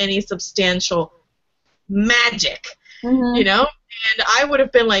showing like any substantial magic, you know? And I would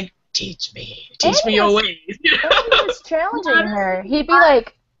have been like, teach me your ways. He was challenging her. He'd be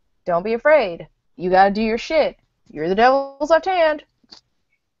like, don't be afraid. You gotta do your shit. You're the devil's left hand.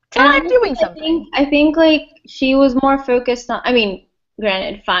 Try doing something. I think like she was more focused on, I mean,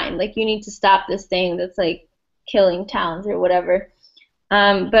 granted, fine, like you need to stop this thing that's like killing towns or whatever.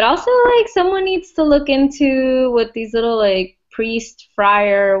 But also like someone needs to look into what these little like priest,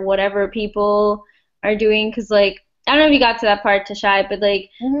 friar, whatever people are doing, because like I don't know if you got to that part, Tashay, but like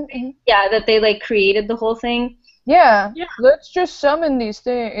yeah, that they like created the whole thing. Yeah. Let's just summon these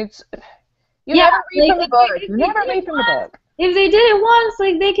things. You never read from the book. You never read from the book. If they did it once,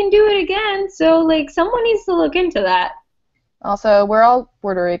 like they can do it again. So like someone needs to look into that. Also, we're all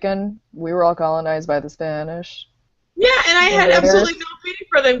Puerto Rican. We were all colonized by the Spanish. Yeah, and I had absolutely no pity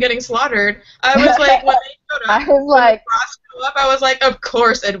for them getting slaughtered. I was like, when they showed up, I was like, of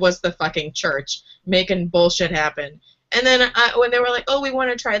course it was the fucking church making bullshit happen. And then when they were like, oh, we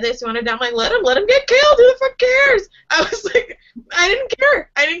want to try this, we want to, I'm like, let them get killed. Who the fuck cares? I was like, I didn't care.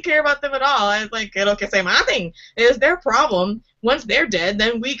 I didn't care about them at all. I was like, lo que se maten. It's their problem. Once they're dead,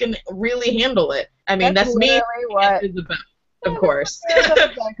 then we can really handle it. I mean, that's me. What? Of course.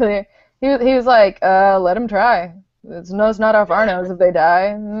 Exactly. He was like, let them try. It's not off our nose if they die.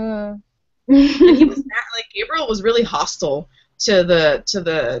 And he was like, Gabriel was really hostile to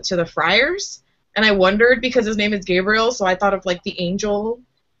the friars. And I wondered, because his name is Gabriel, so I thought of, like, the angel,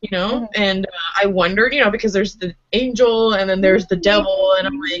 you know? And I wondered, you know, because there's the angel, and then there's the devil, and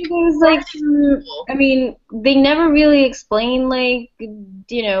I'm like... There's, like, I mean, they never really explain, like,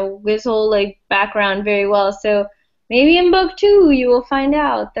 you know, his whole, like, background very well, so maybe in book 2 you will find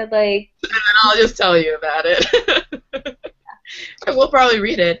out that, like... And then I'll just tell you about it. I will probably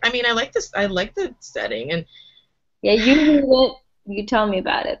read it. I mean, I like the setting, and... Yeah, you read it. You tell me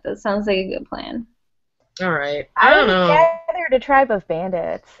about it. That sounds like a good plan. All right. I don't know. I would have gathered a tribe of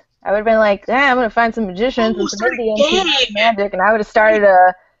bandits. I would have been like, I'm going to find some magicians and some Indians who do magic, and I would have started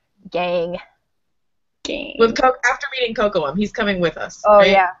a gang. With after meeting Kocoum, he's coming with us. Oh,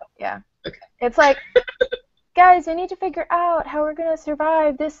 right? yeah. Okay. It's like, guys, we need to figure out how we're going to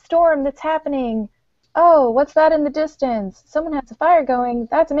survive this storm that's happening. Oh, what's that in the distance? Someone has a fire going.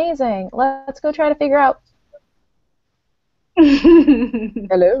 That's amazing. Let's go try to figure out.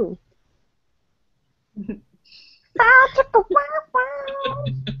 Hello. I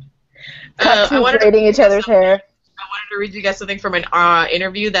wanted braiding each other's hair. to read you guys something from an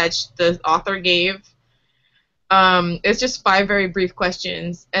interview that the author gave. It's just 5 very brief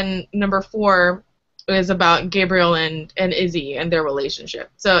questions, and number 4 is about Gabriel and Izzy and their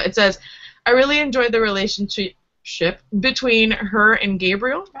relationship. So it says, I really enjoyed the relationship between her and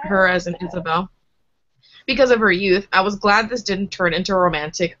Gabriel, her as in Isabel. Because of her youth, I was glad this didn't turn into a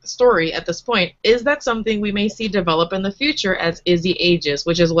romantic story at this point. Is that something we may see develop in the future as Izzy ages,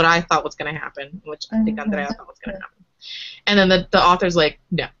 which is what I thought was going to happen, which I think Andrea thought was going to happen. And then the author's like,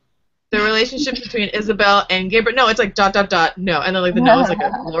 no. The relationship between Isabel and Gabriel, no, it's like ... no. And then like the no is like a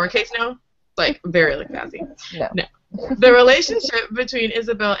lowercase no. Like very like sassy. No. The relationship between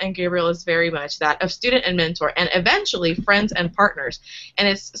Isabel and Gabriel is very much that of student and mentor, and eventually friends and partners. And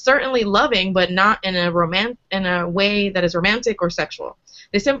it's certainly loving, but not in a way that is romantic or sexual.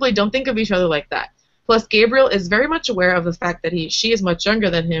 They simply don't think of each other like that. Plus, Gabriel is very much aware of the fact that she is much younger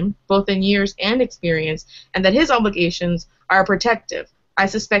than him, both in years and experience, and that his obligations are protective. I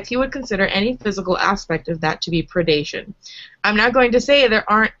suspect he would consider any physical aspect of that to be predation. I'm not going to say there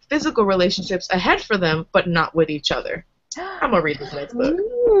aren't physical relationships ahead for them, but not with each other. I'm going to read this next book.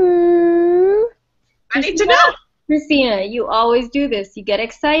 Ooh. I need to know. Christina, you always do this. You get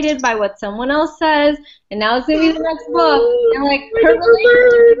excited by what someone else says, and now it's going to be the next book. And like, her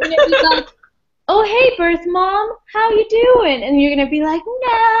relationship is going to be like, oh, hey, birth mom, how you doing? And you're going to be like,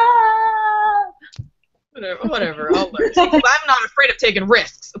 no. Whatever, I'll learn. See, 'cause I'm not afraid of taking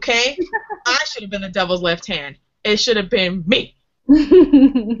risks, okay? I should have been the devil's left hand. It should have been me. And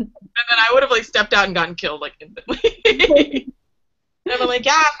then I would have like stepped out and gotten killed like instantly. And I'm like,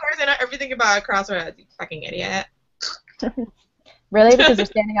 yeah, of course I know everything about crossroads, you fucking idiot. Really? Because you're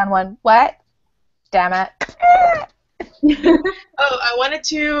standing on one. What? Damn it. Oh, I wanted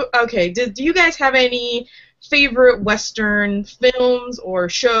to. Okay, do you guys have any favorite Western films or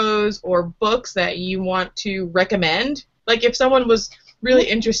shows or books that you want to recommend? Like, if someone was really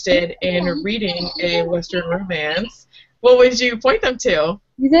interested in reading a Western romance, what would you point them to?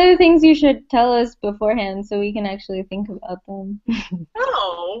 These are the things you should tell us beforehand so we can actually think about them.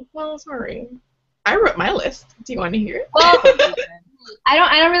 Oh, well, sorry. I wrote my list. Do you want to hear it? Well, I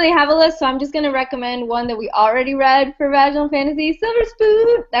don't really have a list, so I'm just gonna recommend one that we already read for Vaginal Fantasy, Silver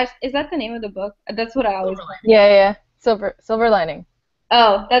Spoon. Is that the name of the book? That's what I always. Yeah. Silver Lining.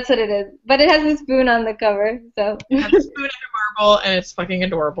 Oh, that's what it is. But it has a spoon on the cover, so. It has a spoon and a marble, and it's fucking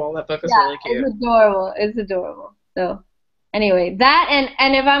adorable. That book is really cute. It's adorable. It's adorable. So, anyway, that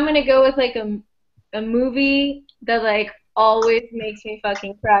and if I'm gonna go with like a movie that like always makes me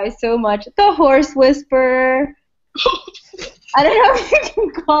fucking cry so much, The Horse Whisperer. I don't know if you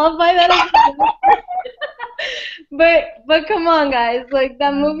can qualify that as a movie. but come on, guys, like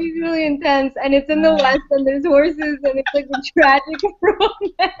that movie's really intense, and it's in the West, and there's horses, and it's like a tragic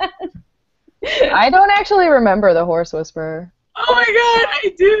romance. I don't actually remember The Horse Whisperer. Oh my god,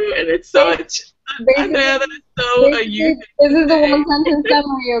 I do, and it's so much. Andrea, that is so a youth. This is the one sentence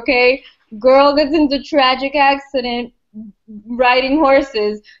summary, okay? Girl gets into tragic accident riding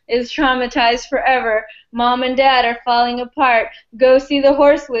horses, is traumatized forever. Mom and dad are falling apart. Go see the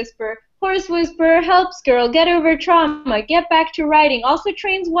Horse Whisperer. Horse Whisperer helps girl get over trauma, get back to riding. Also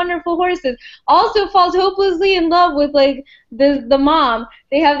trains wonderful horses. Also falls hopelessly in love with like the mom.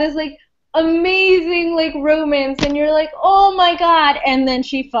 They have this like amazing like romance, and you're like, oh my god, and then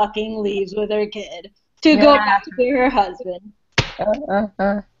she fucking leaves with her kid to go back to her husband. Oh,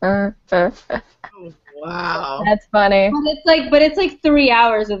 wow. That's funny. But it's like 3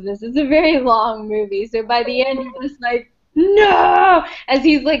 hours of this. It's a very long movie. So by the end, you're just like, no! As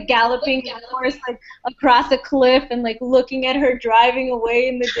he's like galloping his horse like across a cliff and like looking at her driving away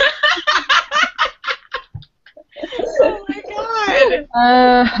in the distance. Oh my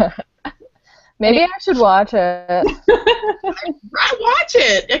god. Maybe I should watch it. I watch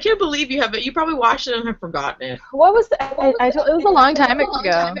it. I can't believe you have it. You probably watched it and have forgotten it. What was it was a long time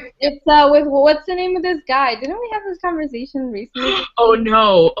ago. It's with what's the name of this guy? Didn't we have this conversation recently? Oh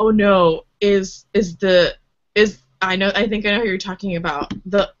no. I think I know who you're talking about.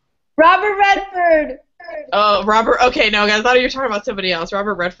 Robert Redford. Oh, Robert. Okay, no, I thought you were talking about somebody else.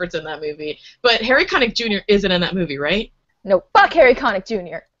 Robert Redford's in that movie, but Harry Connick Jr. isn't in that movie, right? No, fuck Harry Connick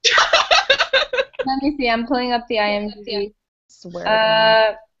Jr. Let me see. I'm pulling up the IMDb.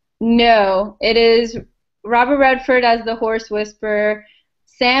 Swear. No, it is Robert Redford as the Horse Whisperer.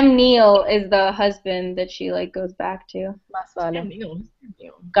 Sam Neill is the husband that she like goes back to. Sam Neill.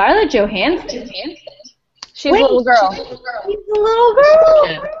 Scarlett Johansson. She's a little girl. She's a little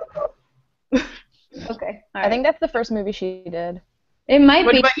girl. Okay. All right. I think that's the first movie she did. It might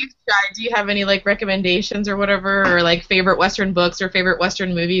What be. about you, Shy? Do you have any like recommendations or whatever, or like favorite Western books or favorite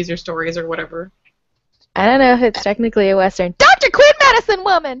Western movies or stories or whatever? I don't know if it's technically a Western. Dr. Quinn, Medicine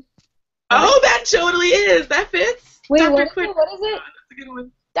Woman! Oh, that totally is. That fits. Wait, Dr. what is Quinn. it? What is it? That's a good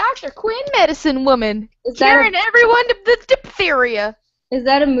one. Dr. Quinn, Medicine Woman! Is that Curing everyone to the diphtheria!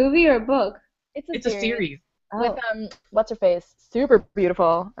 a movie or a book? It's a series. With, what's her face? Super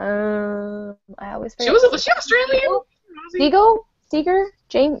beautiful. I always forget. Was she Australian?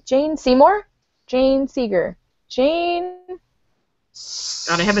 Jane Seymour? Jane Seeger. Jane...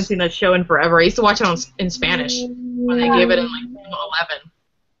 God, I haven't seen that show in forever. I used to watch it in Spanish when they gave it in like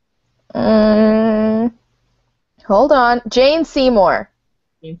 11. Hold on. Jane Seymour.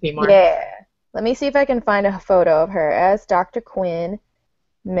 Jane Seymour. Yeah. Let me see if I can find a photo of her as Dr. Quinn,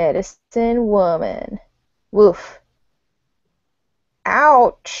 Medicine Woman. Woof.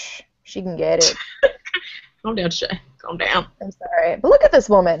 Ouch. She can get it. Calm down, Shay. Calm down. I'm sorry. But look at this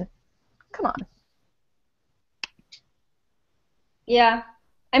woman. Come on. Yeah.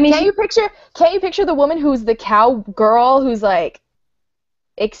 I mean, Can't you picture the woman who's the cowgirl who's like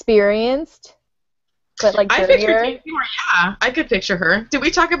experienced but like I picture dirtier? Jane Seymour, yeah. I could picture her. Did we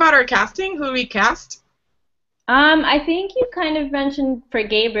talk about our casting? Who we cast? I think you kind of mentioned for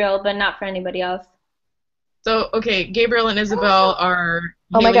Gabriel, but not for anybody else. So, okay, Gabriel and Isabel are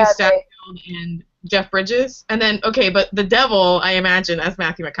Oh my Haley God, Steinfeld and Jeff Bridges. And then, okay, but the devil, I imagine, as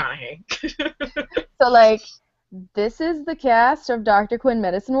Matthew McConaughey. So like this is the cast of Dr. Quinn,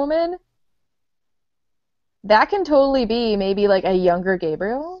 Medicine Woman. That can totally be maybe like a younger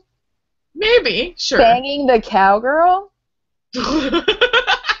Gabriel. Maybe, sure. Banging the cowgirl.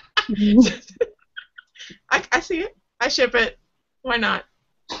 I see it. I ship it. Why not?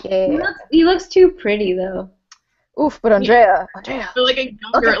 Yeah. He looks too pretty though. Oof, but Andrea. Feel like a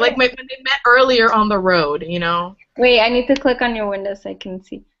younger, Okay. like when they met earlier on the road, you know? Wait, I need to click on your window so I can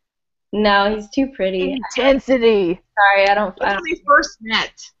see. No, he's too pretty. Intensity. Sorry, I don't. That's when they first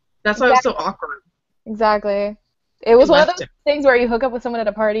met. That's why it was so awkward. Exactly. It was They one of left those him. things where you hook up with someone at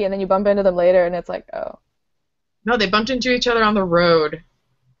a party and then you bump into them later and it's like, oh. No, they bumped into each other on the road.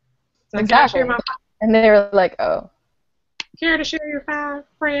 It's like, Exactly. "Can I share And they were like, oh. here to share your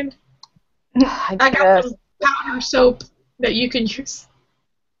friend. I I got guess. some powder soap that you can use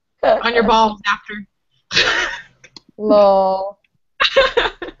on your balls after. Lol.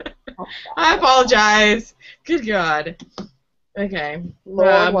 I apologize. Good God. Okay.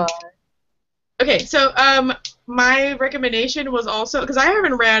 Lord, why? Okay, so my recommendation was also, because I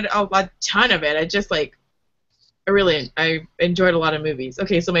haven't read a ton of it. I just like, I enjoyed a lot of movies.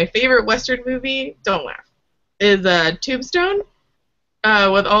 Okay, so my favorite Western movie, don't laugh, is Tombstone.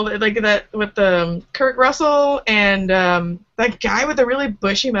 With all with Kurt Russell and that guy with the really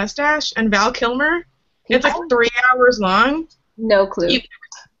bushy mustache and Val Kilmer. It's like 3 hours long. No clue.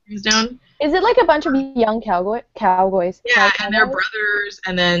 Tombstone. Is it like a bunch of young cowboys? Yeah, Cowboys? and they're brothers,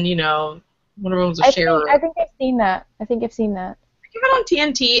 and then one of them was a sharer. I think I've seen that. I think I've seen that. Came out on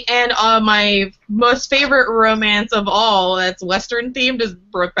TNT, and my most favorite romance of all that's Western themed is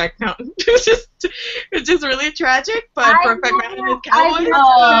Brokeback Mountain. it's just really tragic, but Brokeback Mountain is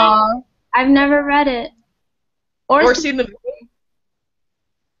cowboys. I've never read it. Or seen the movie.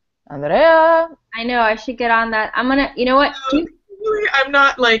 Andrea. I know, I should get on that. I'm gonna, you know what? Really, I'm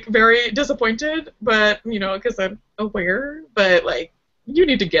not like very disappointed, but because I'm aware, but like you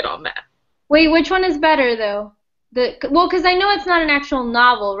need to get on that. Wait, which one is better though? Because I know it's not an actual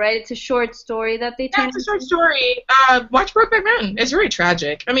novel, right? It's a short story that they Yeah, turned. it's a short story. Watch Brokeback Mountain. It's really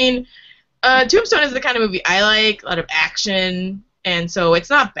tragic. I mean, Tombstone is the kind of movie I like. A lot of action, and so it's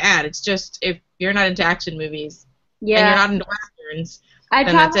not bad. It's just if you're not into action movies and you're not into westerns,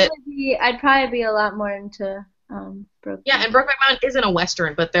 then that's it. I'd probably be a lot more into Brokeback. Yeah, and Brokeback Mountain isn't a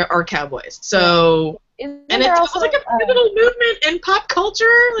western, but there are cowboys. So Isn't and there it's also, like a pivotal movement in pop culture.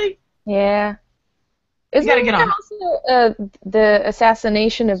 Like yeah. you gotta get there on. also the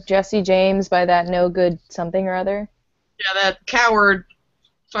assassination of Jesse James by that no good something or other? Yeah, that coward.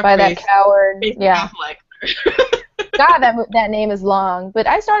 By that coward. Yeah. Affleck. God, that name is long. But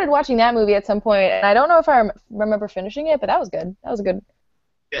I started watching that movie at some point, and I don't know if I remember finishing it, but that was good. That was a good.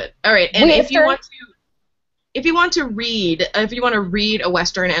 Good. All right, and Western. if you want to read a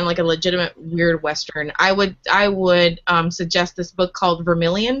western and like a legitimate weird western, I would suggest this book called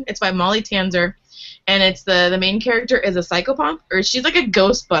Vermilion. It's by Molly Tanzer, and it's the main character is a psychopath, or she's like a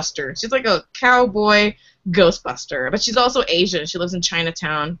ghostbuster. She's like a cowboy ghostbuster, but she's also Asian. She lives in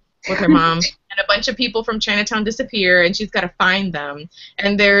Chinatown with her mom, and a bunch of people from Chinatown disappear, and she's got to find them.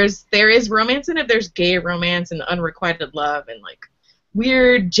 And there is romance in it. There's gay romance and unrequited love and like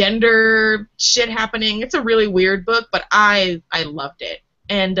weird gender shit happening. It's a really weird book, but I loved it.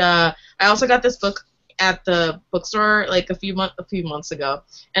 And I also got this book at the bookstore like a few months ago,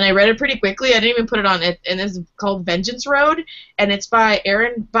 and I read it pretty quickly. I didn't even put it on it, and it's called Vengeance Road, and it's by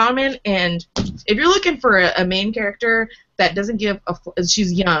Erin Bauman. And if you're looking for a main character that doesn't give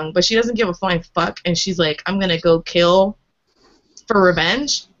she's young, but she doesn't give a flying fuck, and she's like, I'm gonna go kill for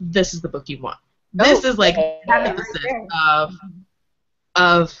revenge. This is the book you want. This is like the emphasis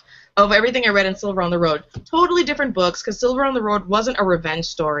of everything I read in Silver on the Road. Totally different books, because Silver on the Road wasn't a revenge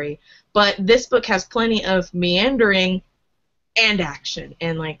story, but this book has plenty of meandering and action,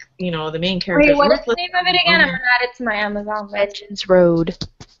 and like, you know, the main character. Wait, what is the name of it again? I'm gonna add it to my Amazon list. Vengeance Road.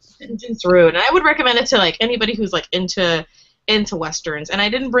 Vengeance Road, and I would recommend it to like anybody who's like into westerns. And I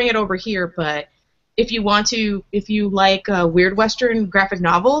didn't bring it over here, but if you like weird western graphic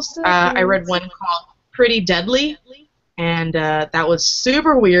novels, I read one called Pretty Deadly. And that was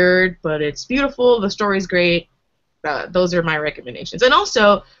super weird, but it's beautiful. The story's great. Those are my recommendations. And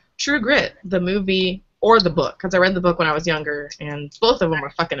also, True Grit, the movie or the book, because I read the book when I was younger, and both of them are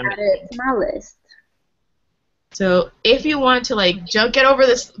fucking amazing. Add it to my list. So if you want to like get over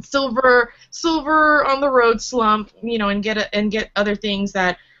this silver on the road slump, you know, and get other things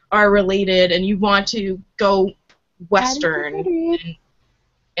that are related, and you want to go western, and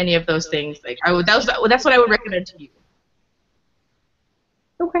any of those things, like that's what I would recommend to you.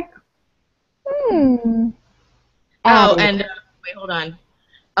 Okay. Oh, and wait, hold on.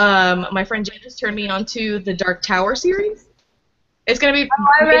 My friend Jen just turned me on to the Dark Tower series. It's gonna be. Oh,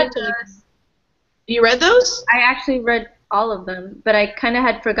 I read those. You read those? I actually read all of them, but I kind of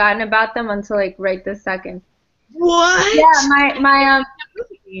had forgotten about them until like right this second. What? Yeah,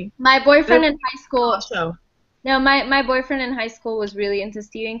 my boyfriend in high school. No, my boyfriend in high school was really into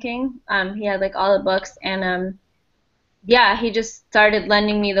Stephen King. He had like all the books, and yeah, he just started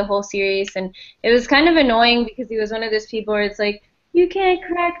lending me the whole series, and it was kind of annoying because he was one of those people where it's like, you can't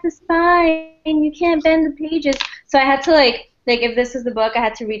crack the spine, you can't bend the pages. So I had to like if this was the book, I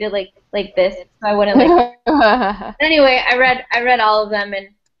had to read it like this, so I wouldn't like. Anyway, I read all of them, and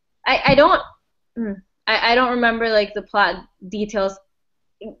I don't remember like the plot details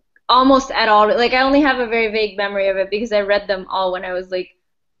almost at all. Like I only have a very vague memory of it because I read them all when I was like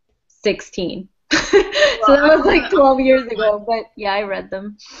 16. So that was like 12 years ago, but yeah, I read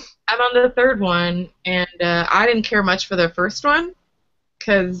them. I'm on the third one, and I didn't care much for the first one,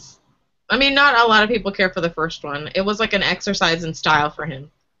 because, I mean, not a lot of people care for the first one. It was like an exercise in style for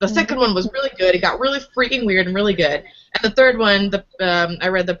him. The second one was really good. It got really freaking weird and really good. And the third one, I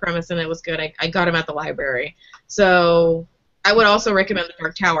read the premise, and it was good. I got him at the library. So I would also recommend The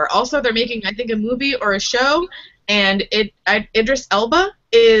Dark Tower. Also, they're making, I think, a movie or a show, and Idris Elba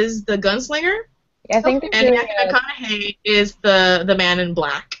is the gunslinger. I think and Matthew McConaughey is the man in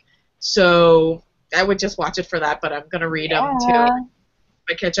black. So I would just watch it for that, but I'm going to read them too.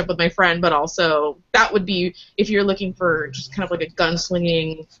 I catch up with my friend, but also that would be, if you're looking for just kind of like a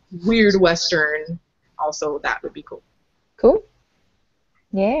gunslinging, weird western, also that would be cool. Cool.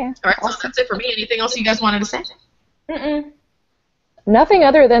 Yeah. All right, so that's it for me. Anything else you guys wanted to say? Mm-mm. Nothing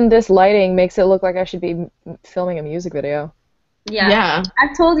other than this lighting makes it look like I should be filming a music video. Yeah.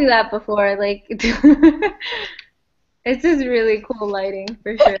 I've told you that before. Like, it's just really cool lighting,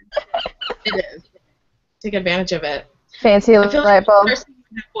 for sure. It is. Take advantage of it. Fancy light bulb.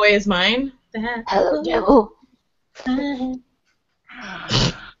 That boy is mine. Hello, devil.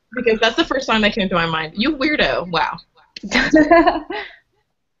 Because that's the first song that came to my mind. You weirdo. Wow.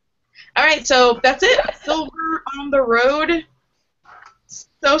 All right, so that's it. Silver on the Road.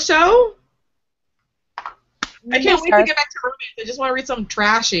 So. I can't wait to get back to romance. I just want to read something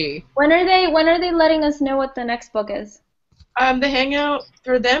trashy. When are they letting us know what the next book is? The hangout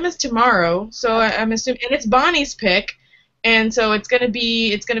for them is tomorrow, so I'm assuming, and it's Bonnie's pick, and so it's gonna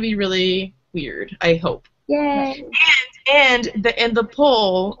be really weird. I hope. Yay! And the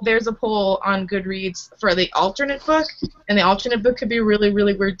poll, there's a poll on Goodreads for the alternate book, and the alternate book could be really,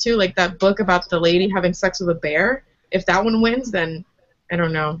 really weird too, like that book about the lady having sex with a bear. If that one wins, then I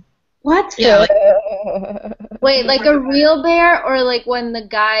don't know. What? Yeah. Wait, like a real bear, or like when the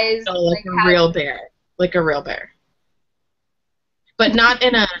guys? No, like a real bear, like a real bear, but not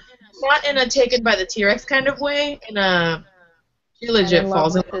in a taken by the T-Rex kind of way. In a she legit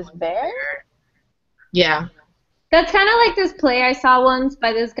falls in love with this bear. Yeah. That's kind of like this play I saw once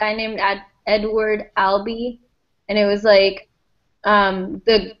by this guy named Edward Albee, and it was like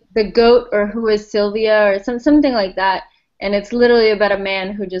the goat, or who is Sylvia, or something like that. And it's literally about a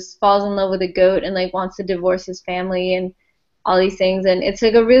man who just falls in love with a goat and like wants to divorce his family and all these things. And it's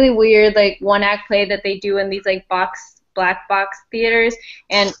like a really weird like one-act play that they do in these like black box theaters.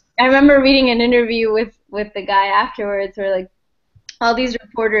 And I remember reading an interview with the guy afterwards where like all these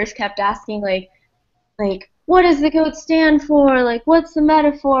reporters kept asking like, like, what does the goat stand for? Like, what's the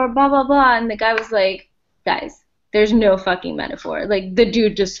metaphor? Blah, blah, blah. And the guy was like, guys, there's no fucking metaphor. Like, the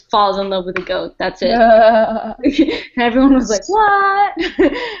dude just falls in love with a goat. That's it. And everyone was like, what?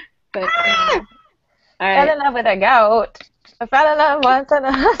 But, all right. Fell in love with a goat. I fell in love once and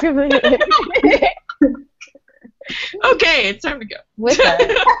Okay, it's time to go. with that.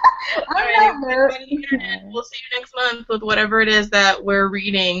 All right, we'll see you next month with whatever it is that we're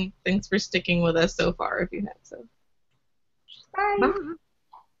reading. Thanks for sticking with us so far, if you have so. Bye. Bye.